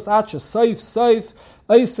dveikus,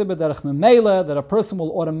 that a person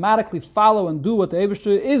will automatically follow and do what the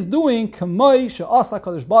Eibishter is doing,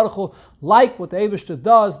 like what the Eibishter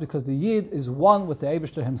does, because the Yid is one with the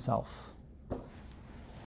Eibishter himself.